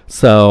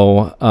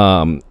 So,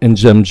 and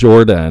Jim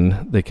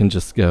Jordan, they can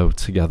just go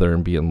together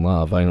and be in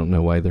love. I don't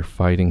know why they're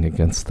fighting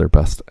against their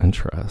best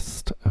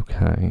interest.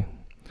 Okay.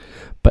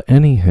 But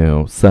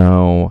anywho,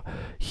 so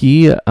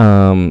he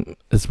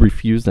is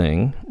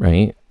refusing,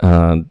 right?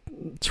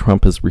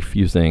 Trump is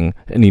refusing,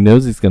 and he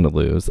knows he's going to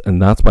lose,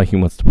 and that's why he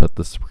wants to put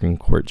the Supreme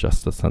Court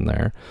justice in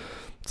there,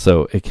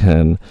 so it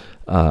can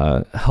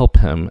help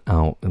him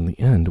out in the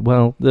end.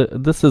 Well,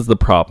 this is the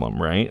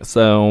problem, right?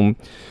 So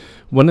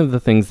one of the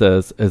things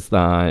is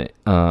that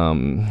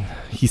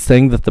he's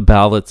saying that the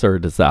ballots are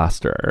a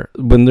disaster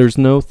when there's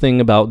no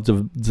thing about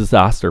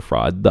disaster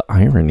fraud. The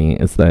irony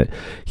is that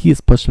he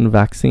is pushing a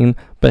vaccine,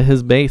 but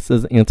his base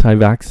is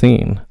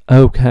anti-vaccine.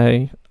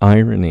 Okay,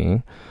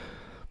 irony.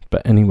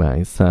 But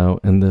anyway, so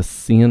in this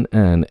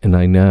CNN, and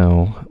I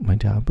know my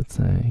dad would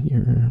say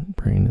your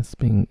brain is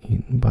being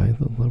eaten by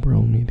the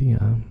liberal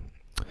media.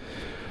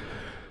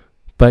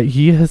 But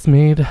he has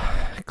made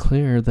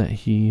clear that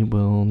he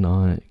will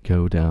not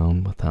go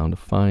down without a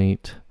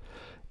fight,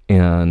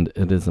 and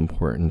it is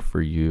important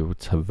for you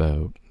to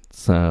vote.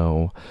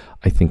 So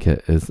I think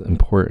it is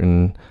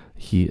important.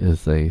 He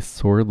is a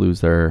sore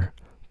loser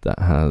that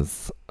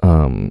has,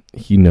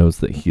 he knows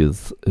that he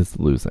is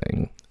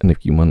losing. And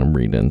if you want to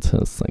read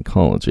into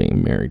psychology,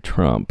 Mary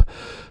Trump,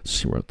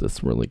 she wrote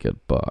this really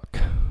good book,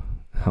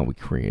 How We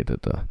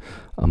Created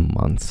a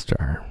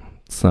Monster.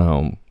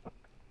 So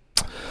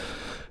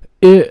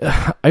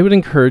I would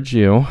encourage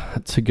you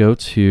to go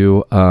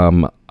to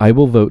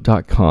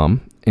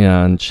iwillvote.com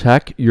and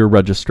check your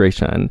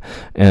registration.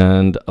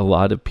 And a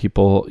lot of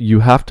people,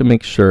 you have to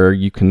make sure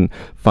you can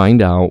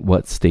find out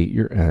what state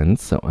you're in.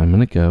 So I'm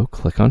going to go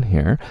click on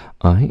here.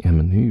 I am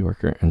a New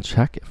Yorker, and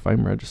check if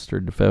I'm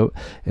registered to vote.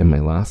 And my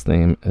last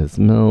name is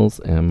Mills,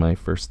 and my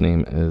first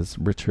name is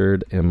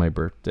Richard, and my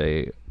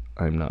birthday,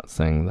 I'm not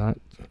saying that.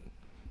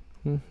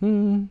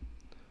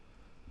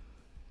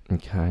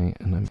 Okay,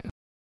 and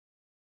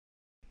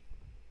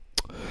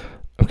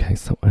okay,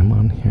 so I'm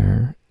on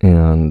here,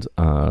 and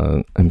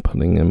I'm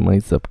putting in my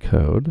zip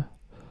code.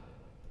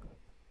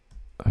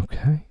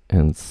 Okay,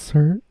 and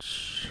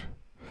search.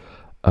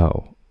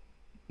 Oh,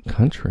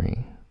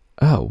 country.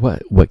 Oh,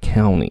 what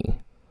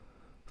county?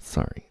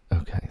 Sorry.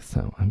 Okay,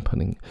 so I'm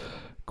putting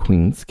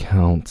Queens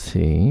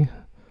County.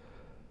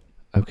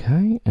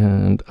 Okay,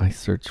 and I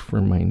search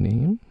for my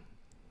name.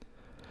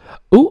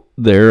 Oh,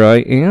 there I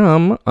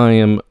am. I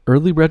am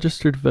early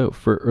registered vote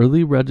for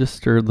early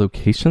registered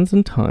locations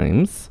and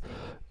times.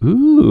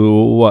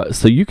 Ooh,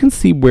 so you can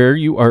see where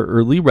you are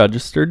early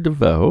registered to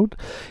vote,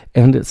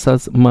 and it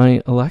says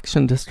my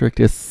election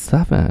district is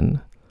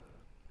 7.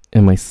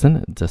 and my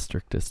Senate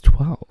district is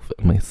 12,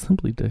 and my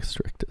Assembly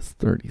district is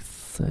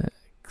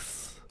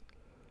 36.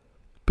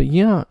 But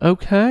yeah,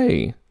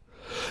 okay.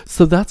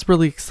 So that's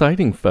really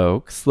exciting,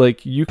 folks.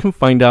 Like, you can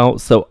find out.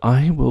 So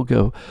I will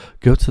go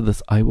to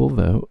this I Will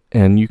Vote,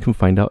 and you can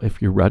find out if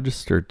you're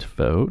registered to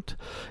vote.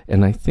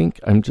 And I think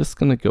I'm just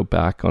going to go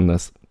back on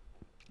this.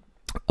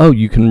 Oh,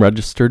 you can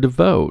register to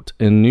vote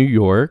in New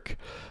York.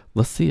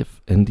 Let's see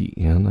if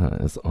Indiana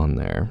is on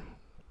there.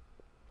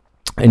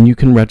 And you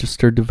can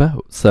register to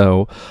vote.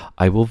 So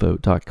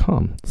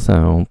iwillvote.com.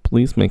 So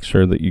please make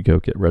sure that you go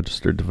get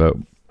registered to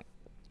vote.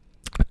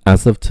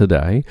 As of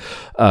today,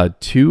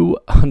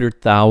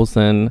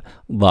 200,000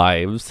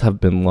 lives have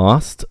been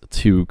lost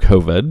to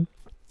COVID.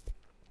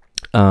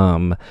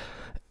 And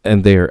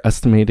they are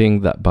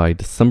estimating that by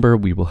December,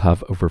 we will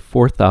have over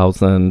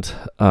 400,000.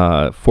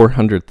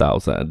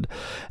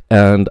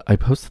 And I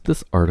posted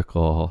this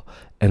article,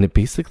 and it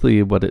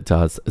basically, what it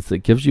does is it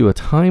gives you a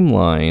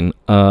timeline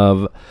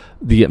of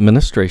the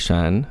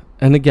administration.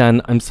 And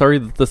again, I'm sorry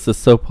that this is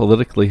so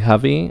politically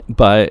heavy,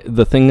 but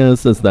the thing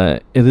is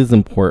that it is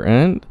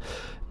important.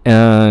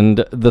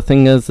 And the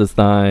thing is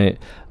that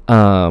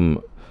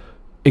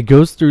it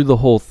goes through the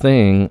whole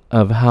thing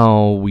of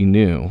how we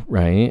knew,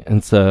 right?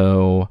 And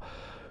so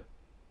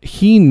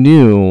he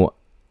knew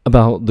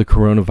about the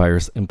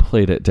coronavirus and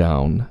played it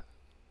down.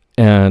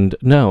 And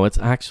no, it's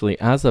actually,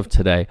 as of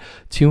today,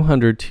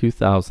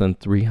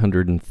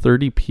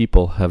 202,330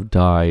 people have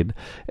died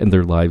and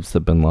their lives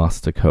have been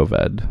lost to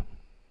COVID.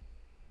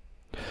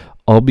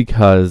 All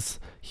because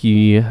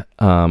he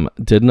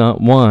did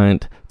not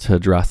want to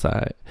address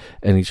it.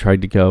 And he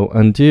tried to go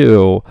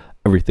undo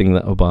everything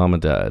that Obama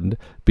did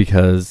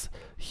because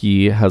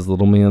he has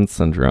little man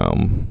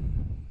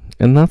syndrome.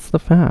 And that's the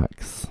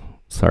facts.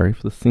 Sorry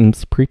if this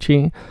seems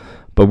preachy,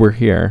 but we're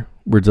here.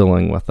 We're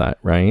dealing with that,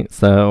 right?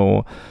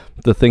 So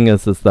the thing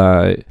is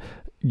that,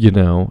 you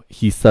know,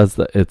 he says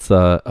that it's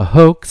a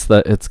hoax,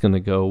 that it's going to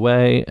go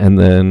away. And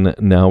then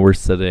now we're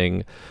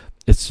sitting,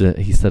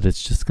 he said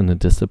it's just going to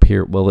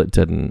disappear. Well, it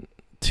didn't.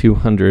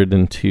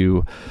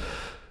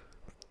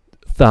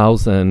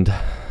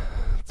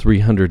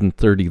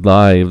 202,330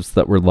 lives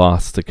that were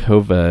lost to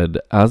COVID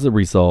as a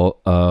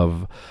result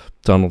of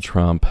Donald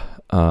Trump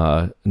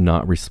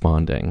not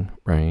responding,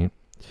 right?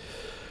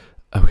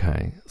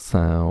 Okay,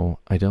 so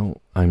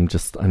I'm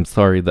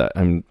sorry that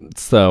I'm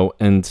so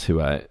into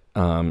it,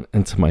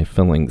 into my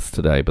feelings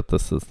today, but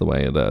this is the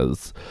way it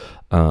is.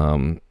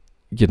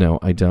 You know,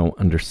 I don't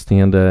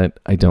understand it.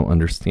 I don't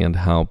understand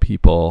how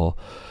people,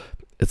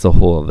 it's a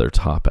whole other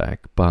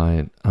topic,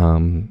 but,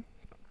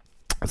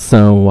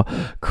 so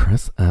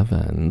Chris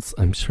Evans,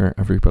 I'm sure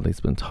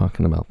everybody's been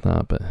talking about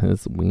that, but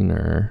his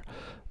wiener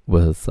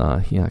was,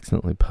 he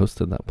accidentally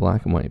posted that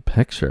black and white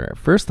picture. At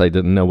first I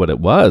didn't know what it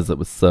was. It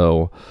was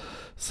so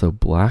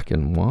black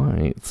and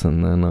white.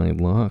 And then I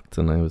looked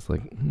and I was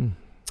like,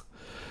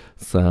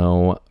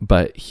 So,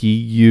 but he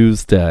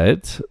used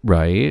it,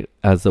 right,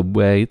 as a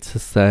way to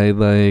say,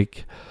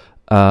 like,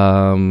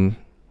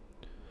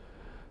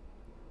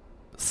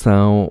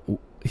 so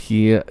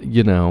he,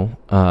 you know,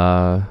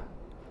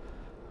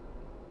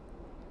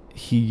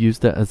 he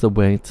used it as a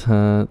way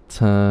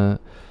to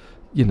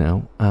you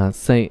know,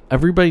 say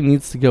everybody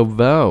needs to go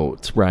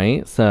vote,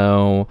 right?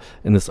 So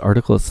in this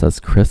article, it says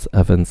Chris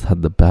Evans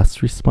had the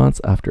best response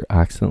after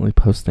accidentally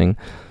posting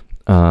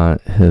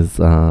his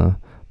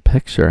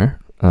picture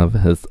of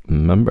his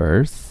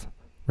members,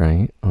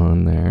 right,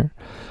 on there,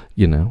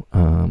 you know,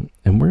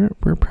 and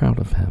we're proud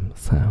of him.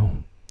 So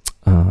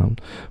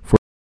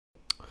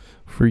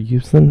for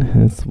using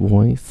his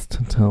voice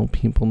to tell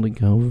people to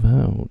go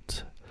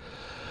vote.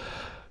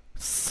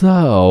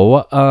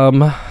 So,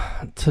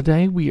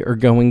 today we are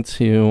going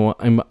to,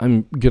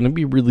 I'm going to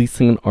be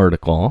releasing an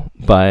article,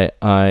 but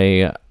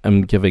I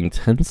am giving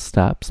 10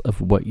 steps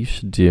of what you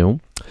should do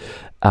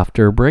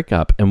after a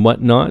breakup and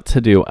what not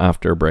to do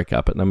after a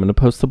breakup. And I'm going to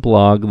post a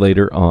blog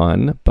later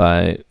on,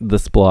 but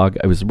this blog,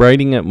 I was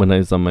writing it when I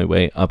was on my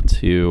way up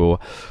to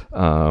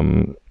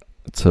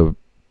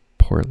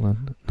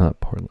Portland,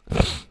 not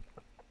Portland.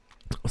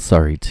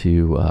 Sorry,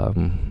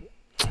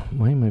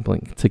 why am I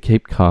blanking? To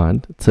Cape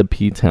Cod, to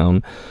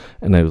P-Town,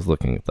 and I was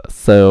looking at this.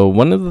 So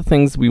one of the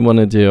things we want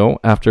to do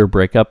after a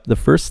breakup, the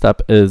first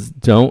step is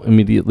don't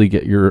immediately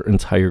get your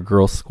entire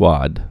girl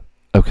squad,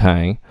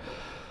 okay?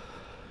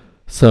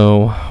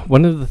 So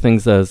one of the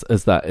things is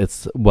that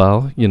it's,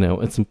 well, you know,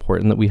 it's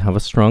important that we have a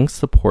strong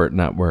support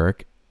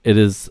network. It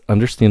is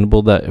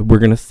understandable that we're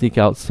going to seek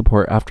out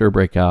support after a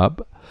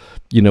breakup.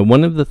 You know,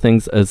 one of the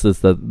things is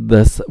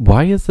that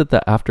why is it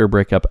that after a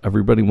breakup,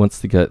 everybody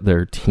wants to get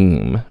their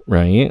team,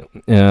 right?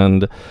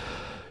 And,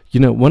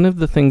 you know, one of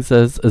the things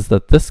is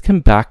that this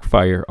can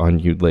backfire on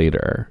you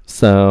later.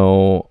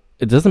 So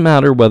it doesn't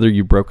matter whether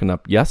you've broken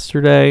up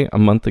yesterday, a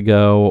month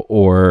ago,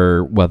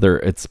 or whether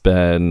it's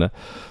been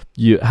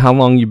how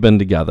long you've been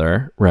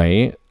together,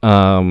 right?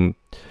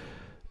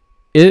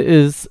 It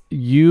is,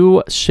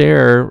 you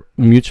share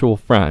mutual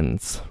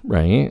friends,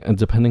 right? And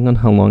depending on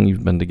how long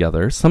you've been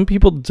together, some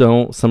people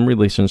don't, some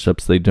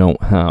relationships, they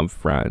don't have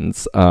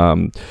friends.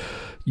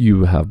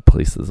 you have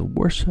places of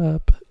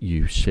worship,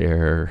 you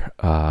share,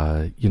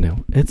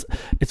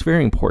 it's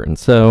very important.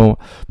 So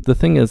the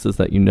thing is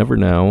that you never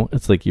know.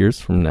 It's like years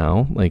from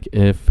now, like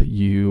if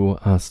you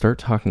start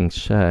talking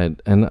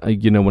shit, and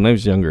when I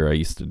was younger, I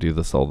used to do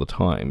this all the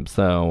time.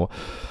 So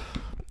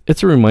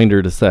it's a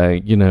reminder to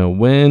say,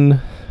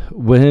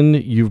 when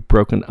you've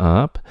broken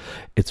up,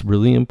 it's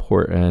really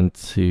important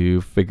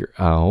to figure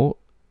out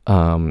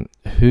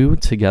who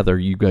together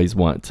you guys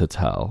want to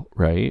tell,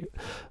 right?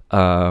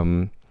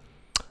 And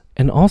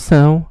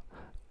also,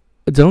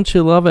 don't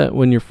you love it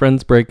when your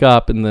friends break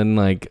up and then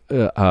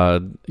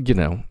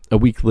a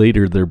week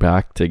later they're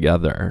back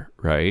together,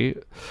 right?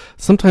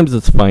 Sometimes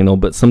it's final,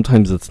 but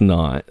sometimes it's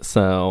not.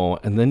 So,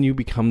 and then you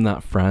become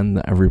that friend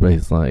that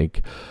everybody's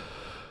like,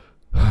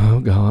 oh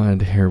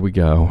God, here we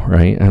go,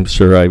 right? I'm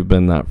sure I've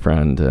been that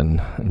friend,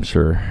 and I'm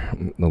sure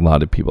a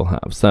lot of people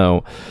have.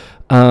 So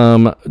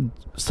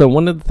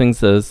one of the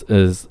things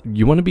is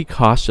you want to be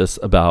cautious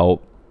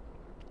about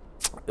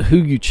who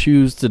you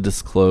choose to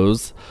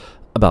disclose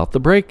about the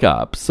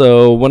breakup.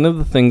 So one of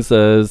the things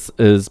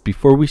is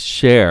before we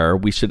share,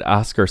 we should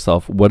ask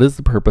ourselves, what is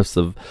the purpose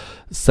of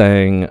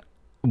saying,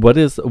 what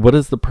is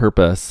the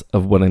purpose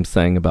of what I'm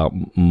saying about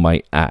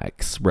my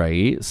ex,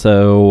 right?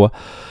 So,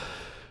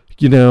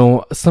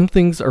 some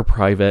things are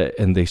private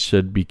and they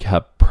should be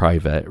kept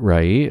private,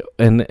 right?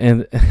 And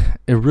it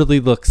really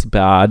looks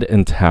bad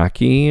and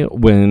tacky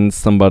when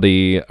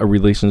a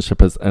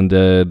relationship has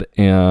ended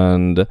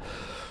and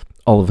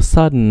all of a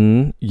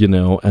sudden,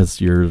 as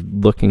you're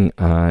looking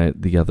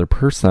at the other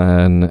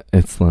person,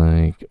 it's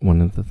like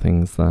one of the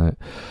things that,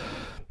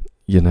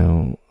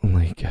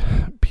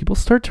 people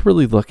start to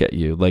really look at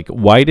you. Like,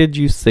 why did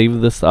you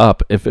save this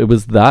up? If it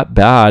was that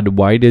bad,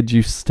 why did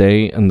you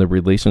stay in the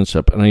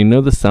relationship? And I know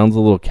this sounds a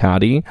little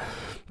catty,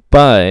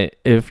 but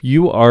if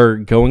you are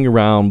going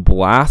around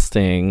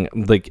blasting,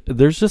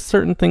 there's just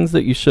certain things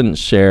that you shouldn't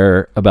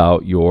share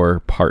about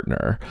your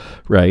partner,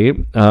 right?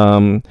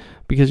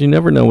 Because you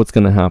never know what's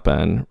going to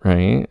happen,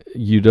 right?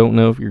 You don't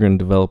know if you're going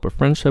to develop a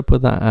friendship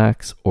with that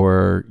ex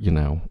or,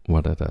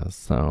 what it is.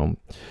 So,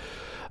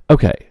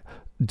 okay.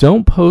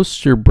 Don't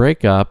post your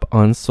breakup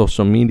on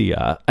social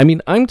media. I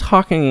mean, I'm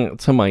talking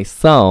to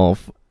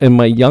myself and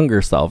my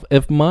younger self.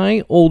 If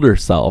my older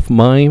self,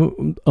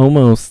 I'm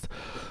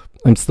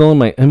still in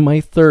my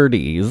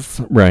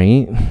 30s,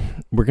 right?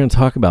 We're going to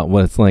talk about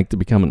what it's like to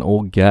become an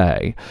old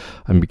gay.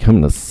 I'm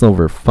becoming a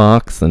silver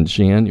fox in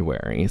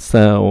January.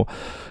 So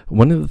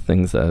one of the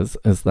things is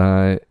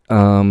that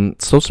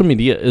social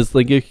media is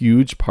like a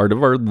huge part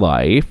of our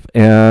life.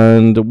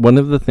 And one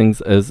of the things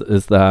is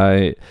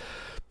that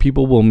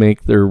people will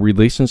make their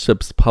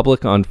relationships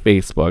public on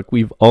Facebook.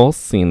 We've all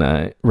seen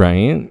it,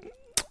 right?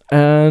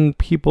 And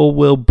people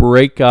will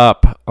break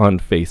up on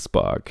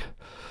Facebook.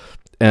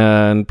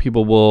 And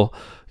people will,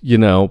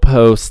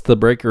 post the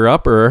breaker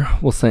upper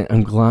will say,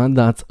 I'm glad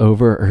that's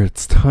over, or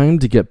it's time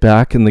to get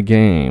back in the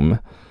game.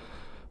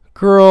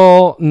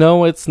 Girl,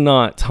 no, it's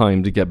not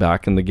time to get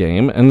back in the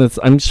game. And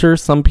I'm sure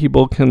some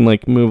people can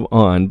move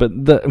on, but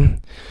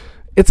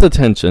it's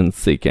attention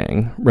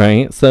seeking,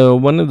 right? So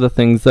one of the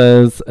things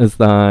is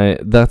that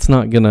that's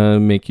not going to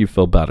make you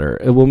feel better.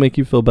 It will make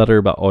you feel better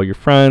about all your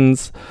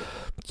friends.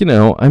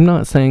 I'm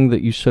not saying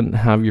that you shouldn't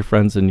have your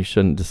friends and you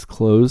shouldn't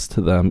disclose to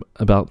them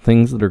about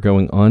things that are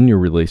going on in your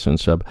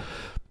relationship,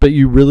 but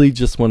you really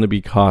just want to be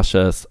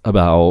cautious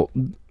about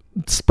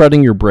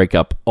spreading your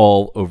breakup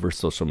all over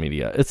social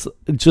media. It's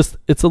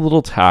a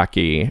little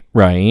tacky,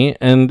 right?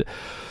 And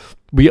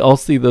we all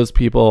see those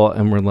people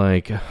and we're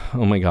like,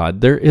 oh my God,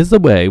 there is a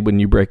way when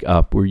you break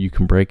up where you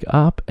can break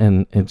up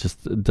and it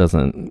just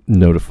doesn't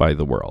notify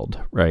the world,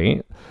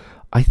 right?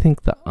 I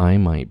think that I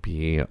might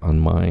be on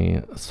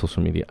my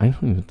social media. I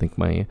don't even think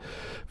my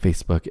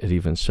Facebook, it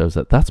even shows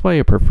it. That's why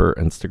I prefer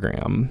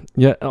Instagram.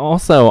 Yeah.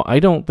 Also, I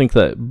don't think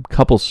that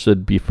couples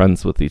should be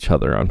friends with each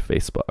other on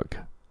Facebook.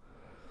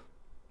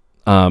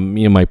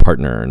 Me and my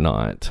partner are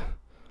not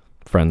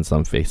friends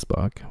on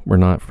Facebook. We're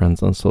not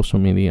friends on social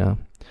media.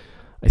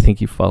 I think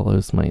he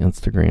follows my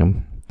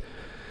Instagram.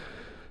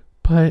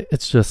 But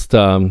it's just,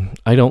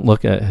 I don't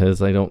look at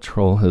I don't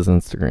troll his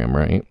Instagram,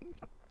 right?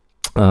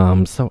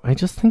 So I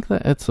just think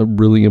that it's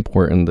really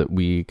important that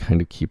we kind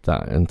of keep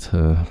that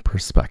into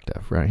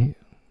perspective, right?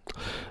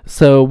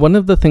 So one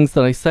of the things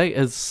that I say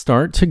is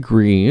start to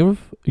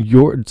grieve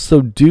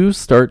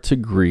start to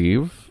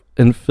grieve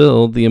and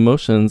feel the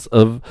emotions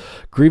of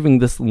grieving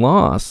this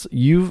loss.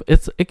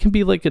 It can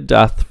be like a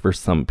death for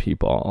some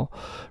people,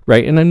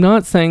 right? And I'm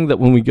not saying that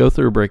when we go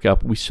through a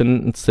breakup, we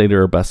shouldn't say to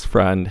our best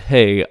friend,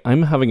 hey,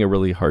 I'm having a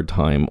really hard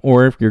time.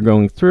 Or if you're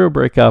going through a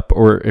breakup,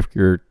 or if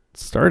you're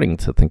starting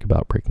to think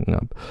about breaking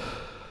up,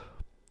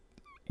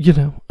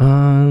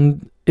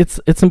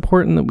 it's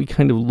important that we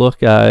kind of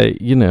look at,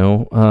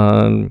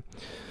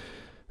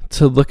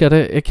 to look at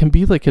it. It can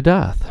be like a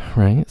death,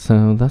 right?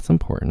 So that's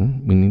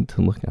important. We need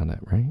to look at it,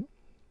 right?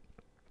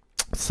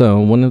 So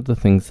one of the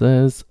things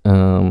is,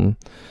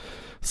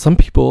 some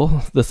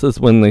people, this is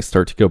when they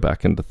start to go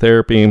back into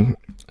therapy.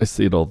 I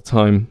see it all the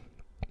time.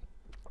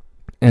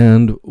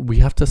 And we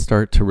have to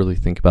start to really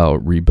think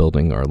about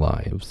rebuilding our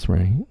lives,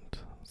 right?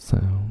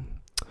 So,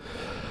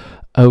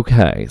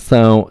 okay.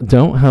 So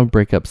don't have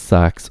breakup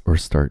sex or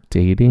start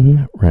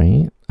dating,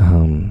 right?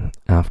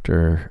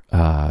 After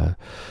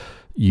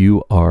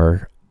you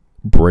are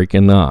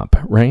breaking up.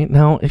 Right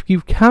now, if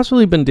you've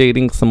casually been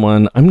dating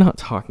someone, I'm not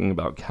talking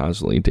about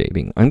casually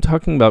dating. I'm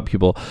talking about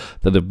people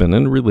that have been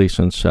in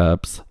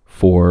relationships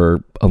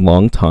for a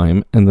long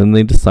time and then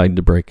they decide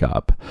to break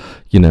up.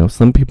 You know,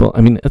 some people,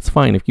 I mean, it's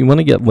fine. If you want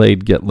to get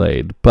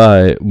laid.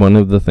 But one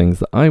of the things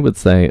that I would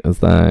say is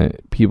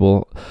that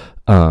people,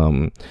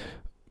 often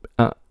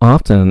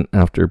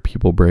after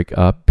people break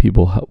up,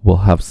 people will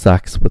have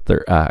sex with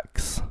their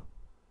ex.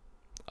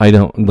 I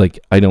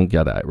don't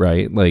get it,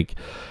 right? Like,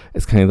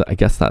 it's kind of, I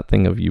guess, that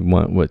thing of you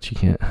want what you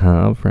can't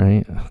have,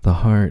 right? The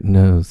heart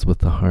knows what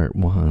the heart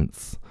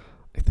wants.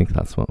 I think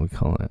that's what we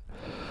call it.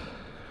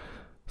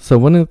 So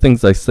one of the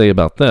things I say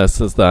about this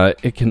is that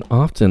it can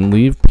often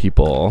leave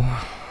people,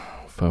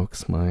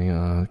 folks,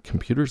 my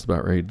computer's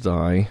about ready to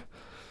die.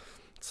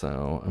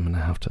 So I'm going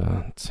to have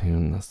to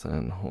tune this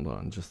in. Hold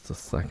on just a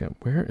second.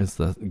 Where is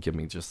the, give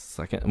me just a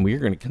second. And we are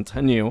going to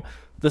continue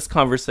this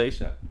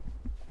conversation.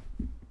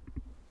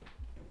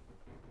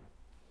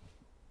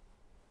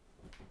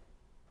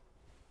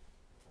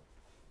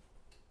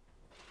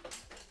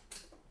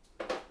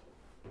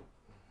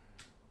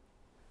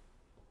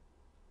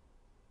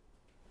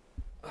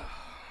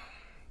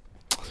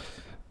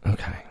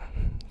 Okay,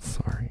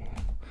 sorry.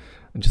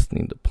 I just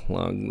need to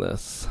plug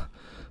this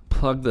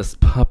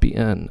puppy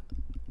in.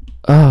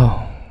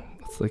 Oh,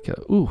 it's like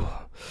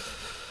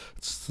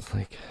it's just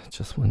like, it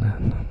just went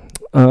in.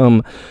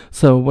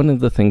 So one of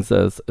the things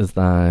is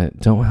that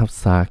don't have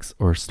sex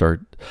or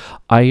start.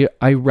 I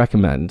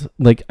recommend,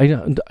 like, I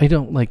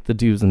don't like the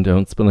do's and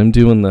don'ts, but I'm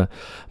doing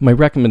my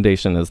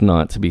recommendation is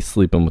not to be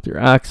sleeping with your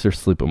ex or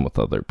sleeping with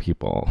other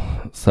people.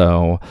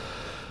 So,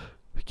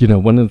 you know,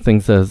 one of the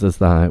things is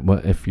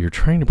that if you're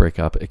trying to break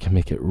up, it can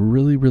make it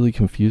really, really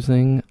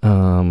confusing.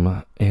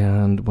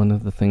 And one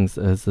of the things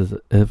is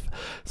if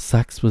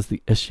sex was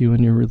the issue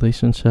in your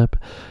relationship,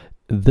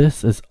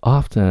 this is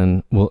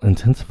often will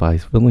intensify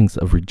feelings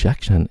of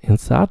rejection and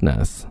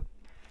sadness.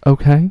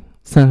 Okay?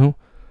 So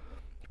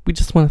we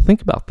just want to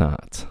think about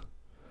that.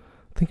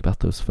 Think about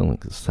those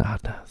feelings of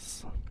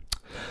sadness.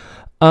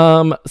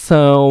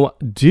 So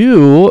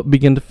do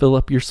begin to fill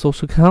up your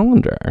social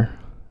calendar.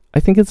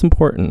 I think it's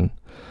important.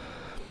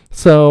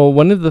 So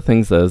one of the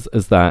things is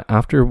that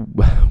after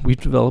we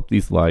develop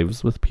these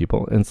lives with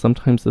people, and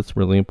sometimes it's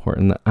really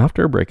important that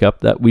after a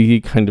breakup that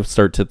we kind of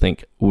start to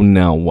think,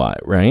 now what,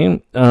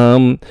 right?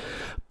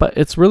 But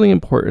it's really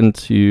important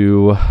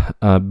to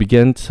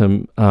begin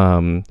to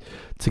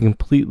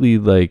completely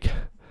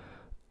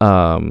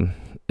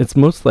it's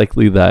most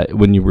likely that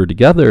when you were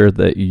together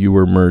that you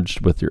were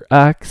merged with your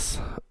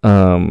ex,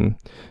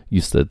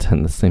 used to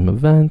attend the same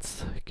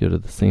events, go to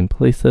the same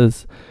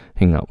places,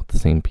 hang out with the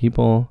same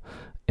people.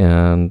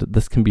 And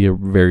this can be a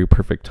very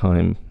perfect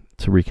time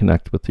to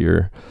reconnect with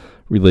your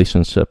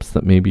relationships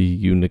that maybe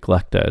you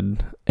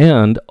neglected.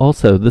 And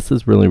also, this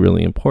is really,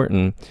 really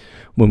important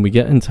when we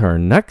get into our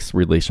next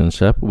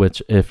relationship,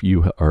 which if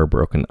you are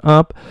broken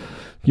up,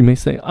 you may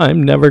say,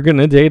 I'm never going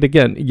to date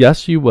again.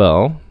 Yes, you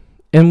will.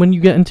 And when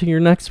you get into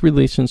your next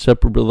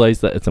relationship,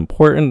 realize that it's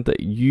important that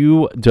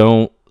you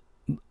don't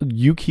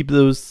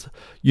neglect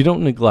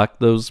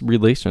those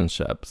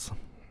relationships,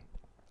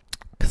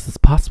 because it's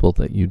possible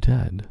that you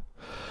did.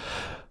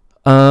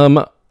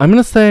 I'm going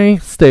to say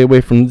stay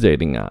away from the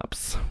dating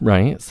apps,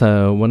 right?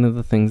 So one of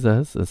the things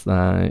is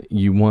that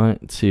you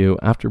want to,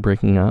 after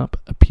breaking up,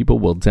 people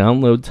will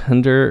download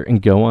Tinder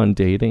and go on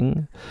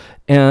dating.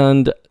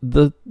 And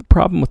the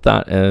problem with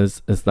that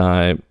is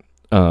that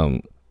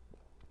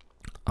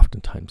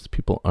oftentimes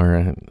people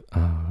aren't,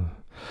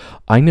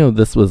 I know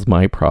this was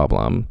my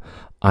problem.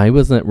 I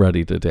wasn't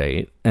ready to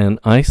date, and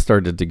I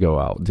started to go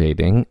out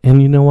dating.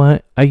 And you know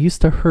what? I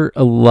used to hurt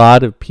a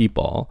lot of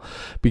people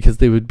because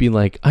they would be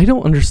like, I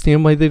don't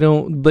understand why they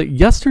don't. Like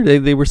yesterday,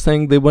 they were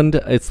saying they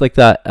wanted to, it's like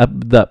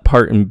that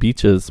part in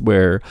Beaches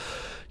where,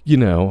 you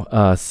know,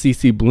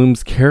 Cece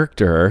Bloom's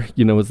character,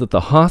 you know, is at the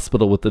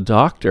hospital with the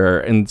doctor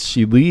and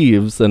she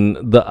leaves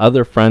and the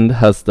other friend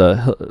has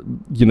to,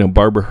 you know,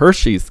 Barbara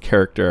Hershey's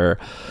character,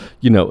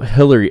 you know,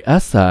 Hillary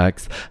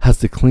Essex has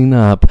to clean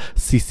up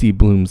Cece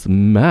Bloom's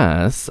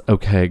mess.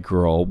 Okay,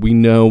 girl, we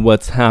know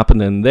what's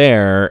happening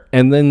there.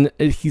 And then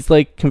he's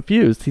like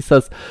confused. He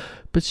says,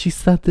 but she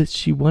said that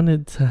she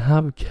wanted to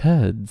have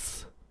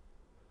kids.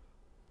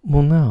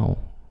 Well, no.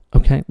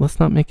 Okay, let's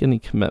not make any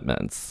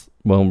commitments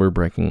while we're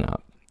breaking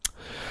up.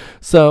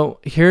 So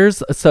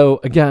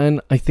again,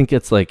 I think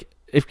it's like,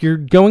 if you're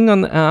going on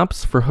the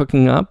apps for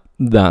hooking up,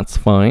 that's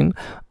fine.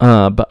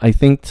 But I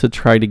think to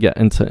try to get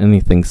into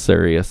anything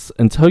serious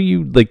until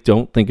you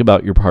don't think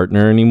about your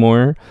partner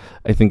anymore,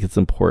 I think it's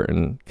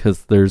important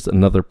because there's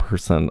another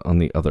person on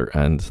the other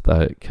end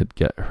that could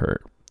get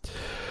hurt.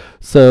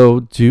 So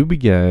do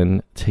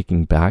begin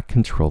taking back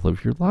control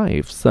of your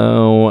life.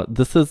 So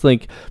this is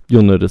like,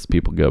 you'll notice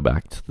people go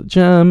back to the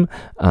gym,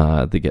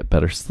 they get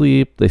better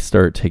sleep, they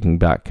start taking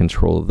back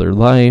control of their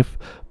life.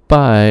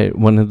 But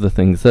one of the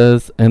things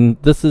is,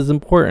 and this is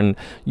important,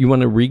 you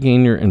want to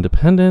regain your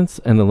independence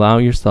and allow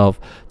yourself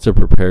to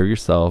prepare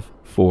yourself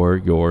for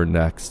your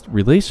next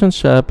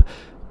relationship,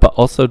 but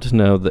also to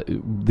know that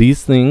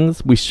these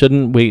things, we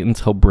shouldn't wait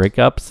until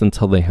breakups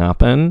until they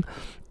happen.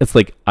 It's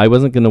like, I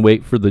wasn't going to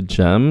wait for the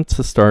gym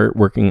to start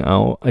working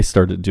out. I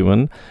started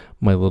doing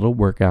my little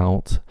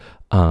workout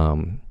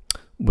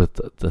with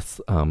this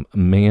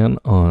man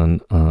on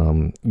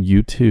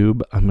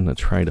YouTube. I'm going to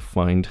try to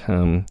find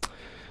him.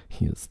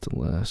 He is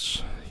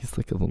delish. He's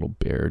like a little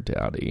bear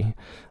daddy.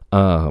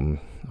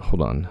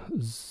 Hold on.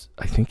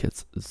 I think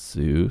it's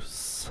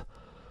Zeus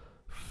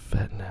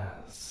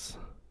Fitness.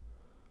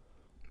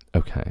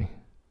 Okay.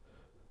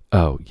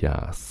 Oh,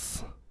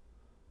 yes.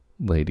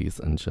 Ladies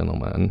and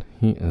gentlemen,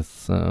 he is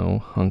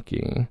so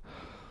hunky.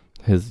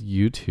 His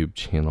YouTube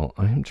channel,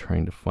 I am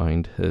trying to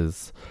find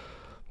his...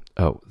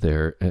 Oh,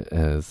 there it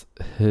is.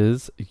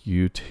 His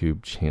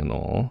YouTube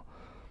channel.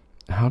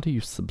 How do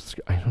you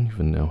subscribe? I don't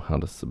even know how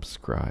to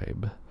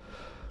subscribe.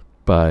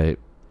 But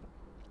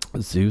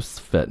Zeus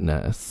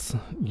Fitness,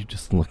 you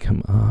just look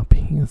him up.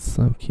 He is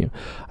so cute.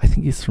 I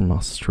think he's from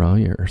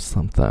Australia or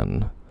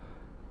something.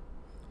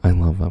 I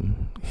love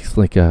him. He's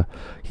like a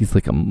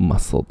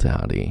muscle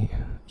daddy.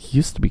 He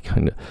used to be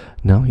kind of,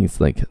 now he's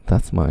like,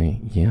 that's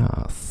my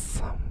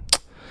yes.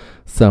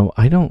 So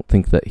I don't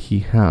think that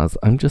he has.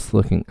 I'm just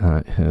looking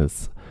at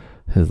his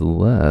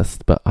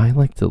list, but I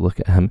like to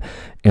look at him.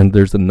 And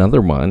there's another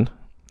one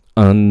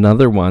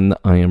that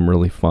I am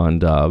really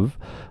fond of.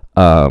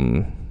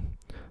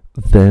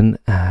 Then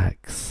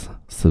X.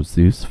 So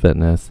Zeus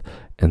Fitness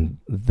and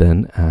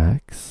Then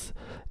X.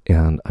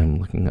 And I'm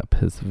looking up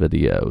his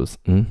videos.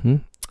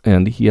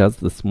 And he has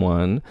this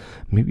one.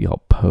 Maybe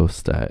I'll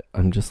post it.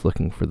 I'm just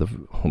looking for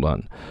hold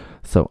on.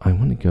 So I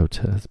want to go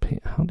to his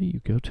page. How do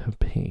you go to a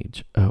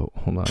page? Oh,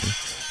 hold on.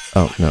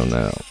 Oh,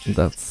 no.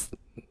 That's,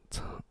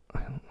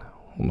 I don't know.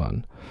 Hold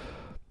on.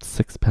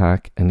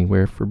 6-pack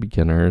anywhere for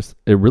beginners.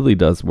 It really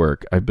does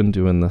work. I've been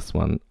doing this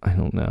one. I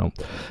don't know.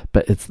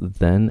 But it's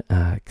Then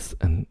X,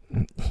 and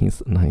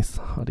he's a nice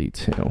hottie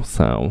too.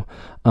 So,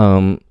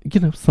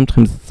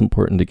 sometimes it's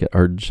important to get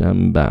our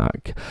gem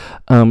back.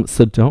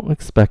 So don't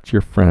expect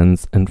your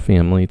friends and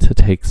family to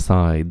take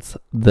sides.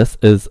 This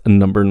is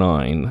number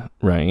 9,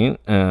 right?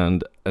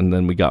 And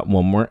then we got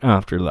one more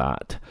after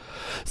that.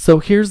 So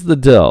here's the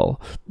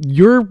deal.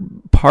 Your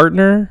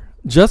partner,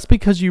 just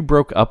because you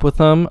broke up with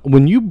them,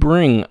 when you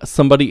bring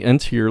somebody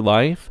into your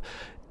life,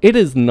 it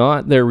is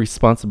not their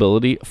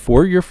responsibility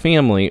for your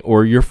family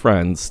or your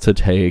friends to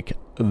take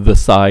the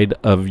side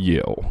of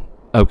you.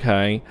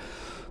 Okay?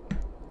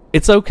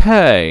 It's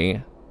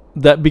okay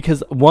that,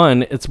 because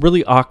one, it's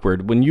really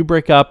awkward. When you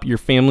break up, your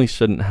family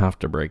shouldn't have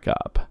to break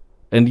up.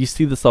 And you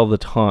see this all the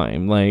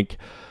time. Like,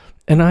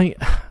 and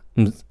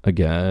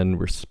again,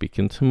 we're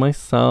speaking to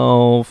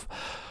myself.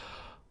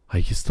 I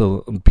used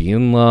to be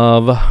in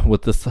love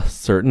with this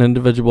certain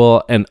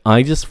individual, and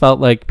I just felt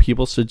like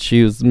people should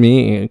choose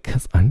me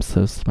because I'm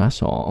so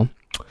special.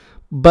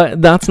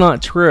 But that's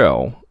not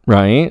true,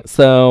 right?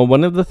 So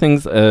one of the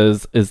things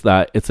is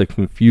that it's a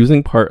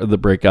confusing part of the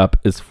breakup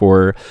is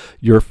for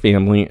your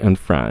family and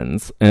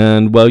friends.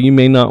 And while you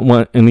may not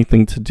want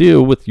anything to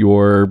do with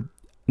your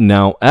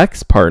now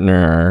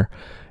ex-partner,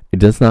 it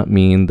does not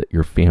mean that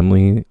your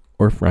family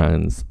or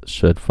friends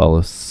should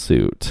follow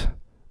suit.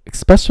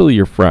 Especially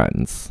your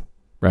friends,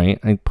 right?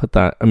 I think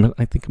I'm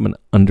going to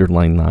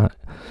underline that.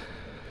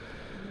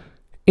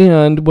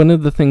 And one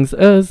of the things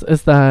is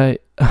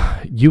that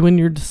you and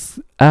your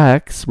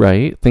ex,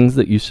 right? Things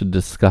that you should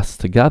discuss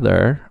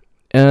together.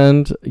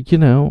 And,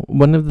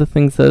 one of the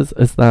things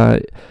is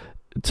that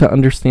to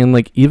understand,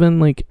 like,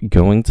 even like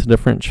going to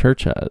different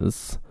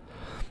churches.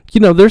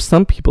 There's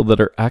some people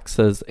that are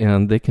exes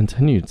and they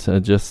continue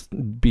to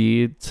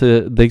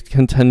they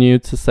continue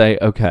to say,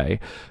 okay,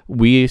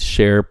 we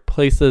share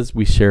places,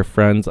 we share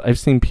friends. I've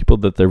seen people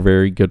that they're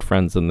very good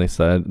friends and they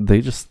said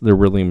they're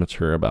really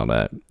mature about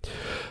it.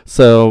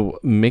 So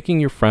making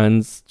your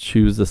friends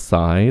choose a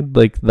side,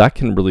 like that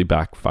can really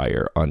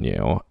backfire on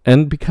you.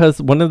 And because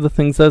one of the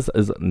things is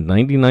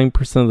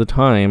 99% of the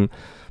time,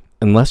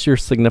 unless your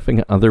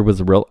significant other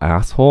was a real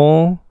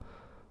asshole,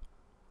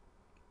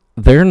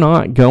 they're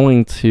not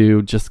going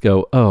to just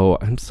go, oh,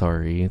 I'm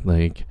sorry.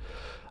 Like,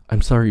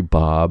 I'm sorry,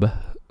 Bob.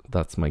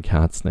 That's my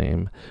cat's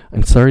name.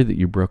 I'm sorry that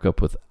you broke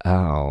up with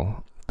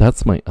Al.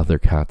 That's my other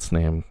cat's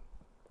name.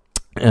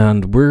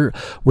 And we're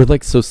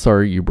like, so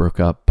sorry you broke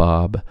up,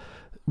 Bob.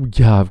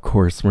 Yeah, of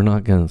course, we're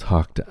not going to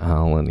talk to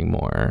Al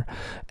anymore.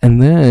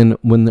 And then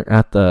when they're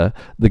at the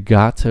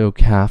Gato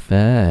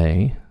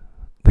Cafe,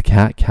 the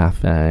cat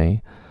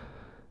cafe,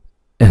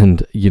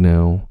 and,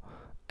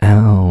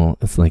 Al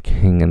is like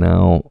hanging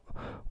out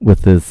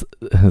with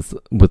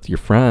with your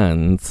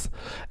friends,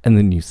 and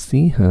then you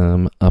see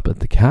him up at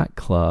the cat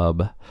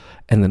club,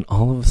 and then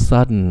all of a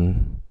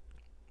sudden,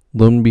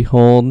 lo and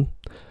behold,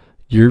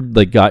 you're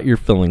like got your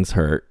feelings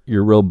hurt.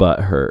 You're real butt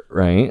hurt,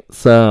 right?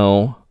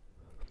 So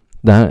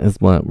that is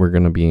what we're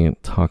going to be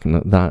talking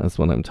about. That is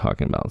what I'm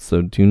talking about.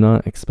 So do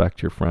not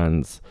expect your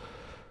friends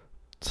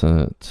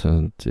to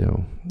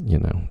do,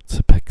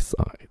 to pick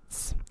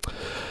sides.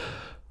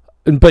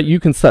 But you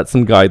can set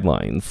some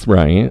guidelines,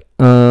 right?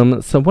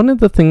 So one of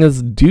the things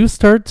is do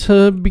start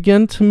to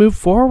begin to move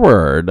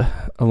forward.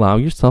 Allow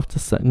yourself to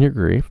sit in your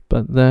grief,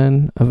 but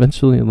then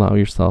eventually allow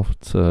yourself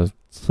to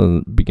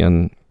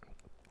begin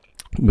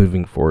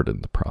moving forward in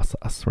the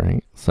process,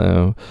 right?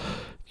 So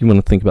you want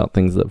to think about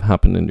things that have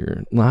happened in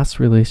your last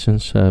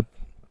relationship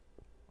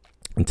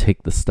and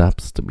take the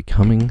steps to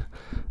becoming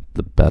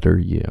the better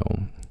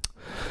you.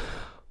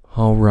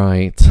 All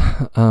right.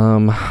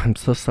 I'm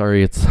so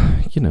sorry. It's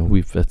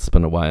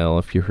been a while.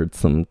 If you heard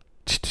some,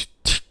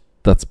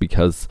 that's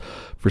because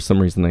for some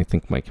reason I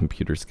think my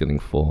computer's getting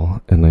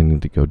full and I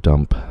need to go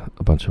dump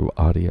a bunch of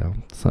audio.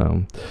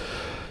 So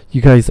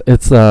you guys,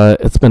 it's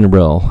been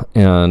real,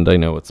 and I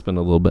know it's been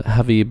a little bit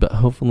heavy, but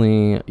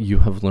hopefully you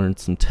have learned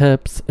some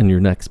tips in your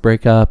next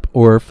breakup,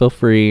 or feel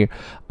free.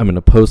 I'm going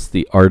to post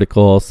the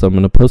article. So I'm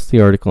going to post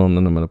the article and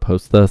then I'm going to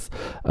post this,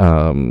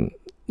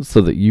 so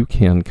that you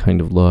can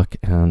kind of look,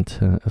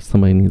 and if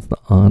somebody needs the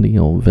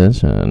audio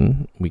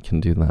vision, we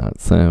can do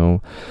that.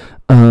 So,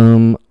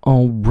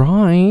 all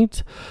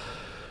right.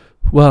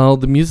 Well,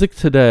 the music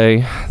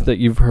today that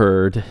you've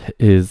heard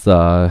is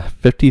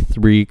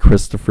 53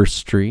 Christopher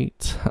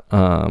Street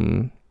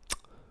from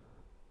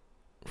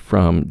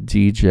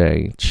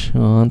DJ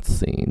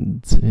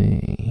Chauncey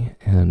D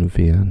and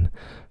Van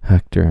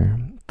Hector.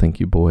 Thank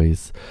you,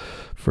 boys,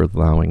 for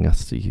allowing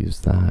us to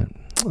use that.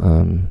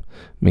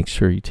 Make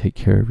sure you take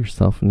care of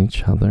yourself and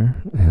each other,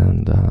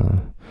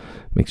 and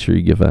make sure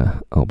you give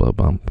a elbow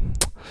bump.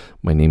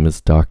 My name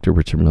is Dr.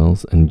 Richard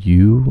Mills, and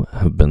you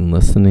have been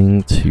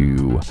listening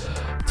to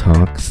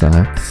Talk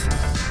Sex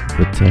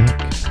with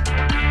Dick.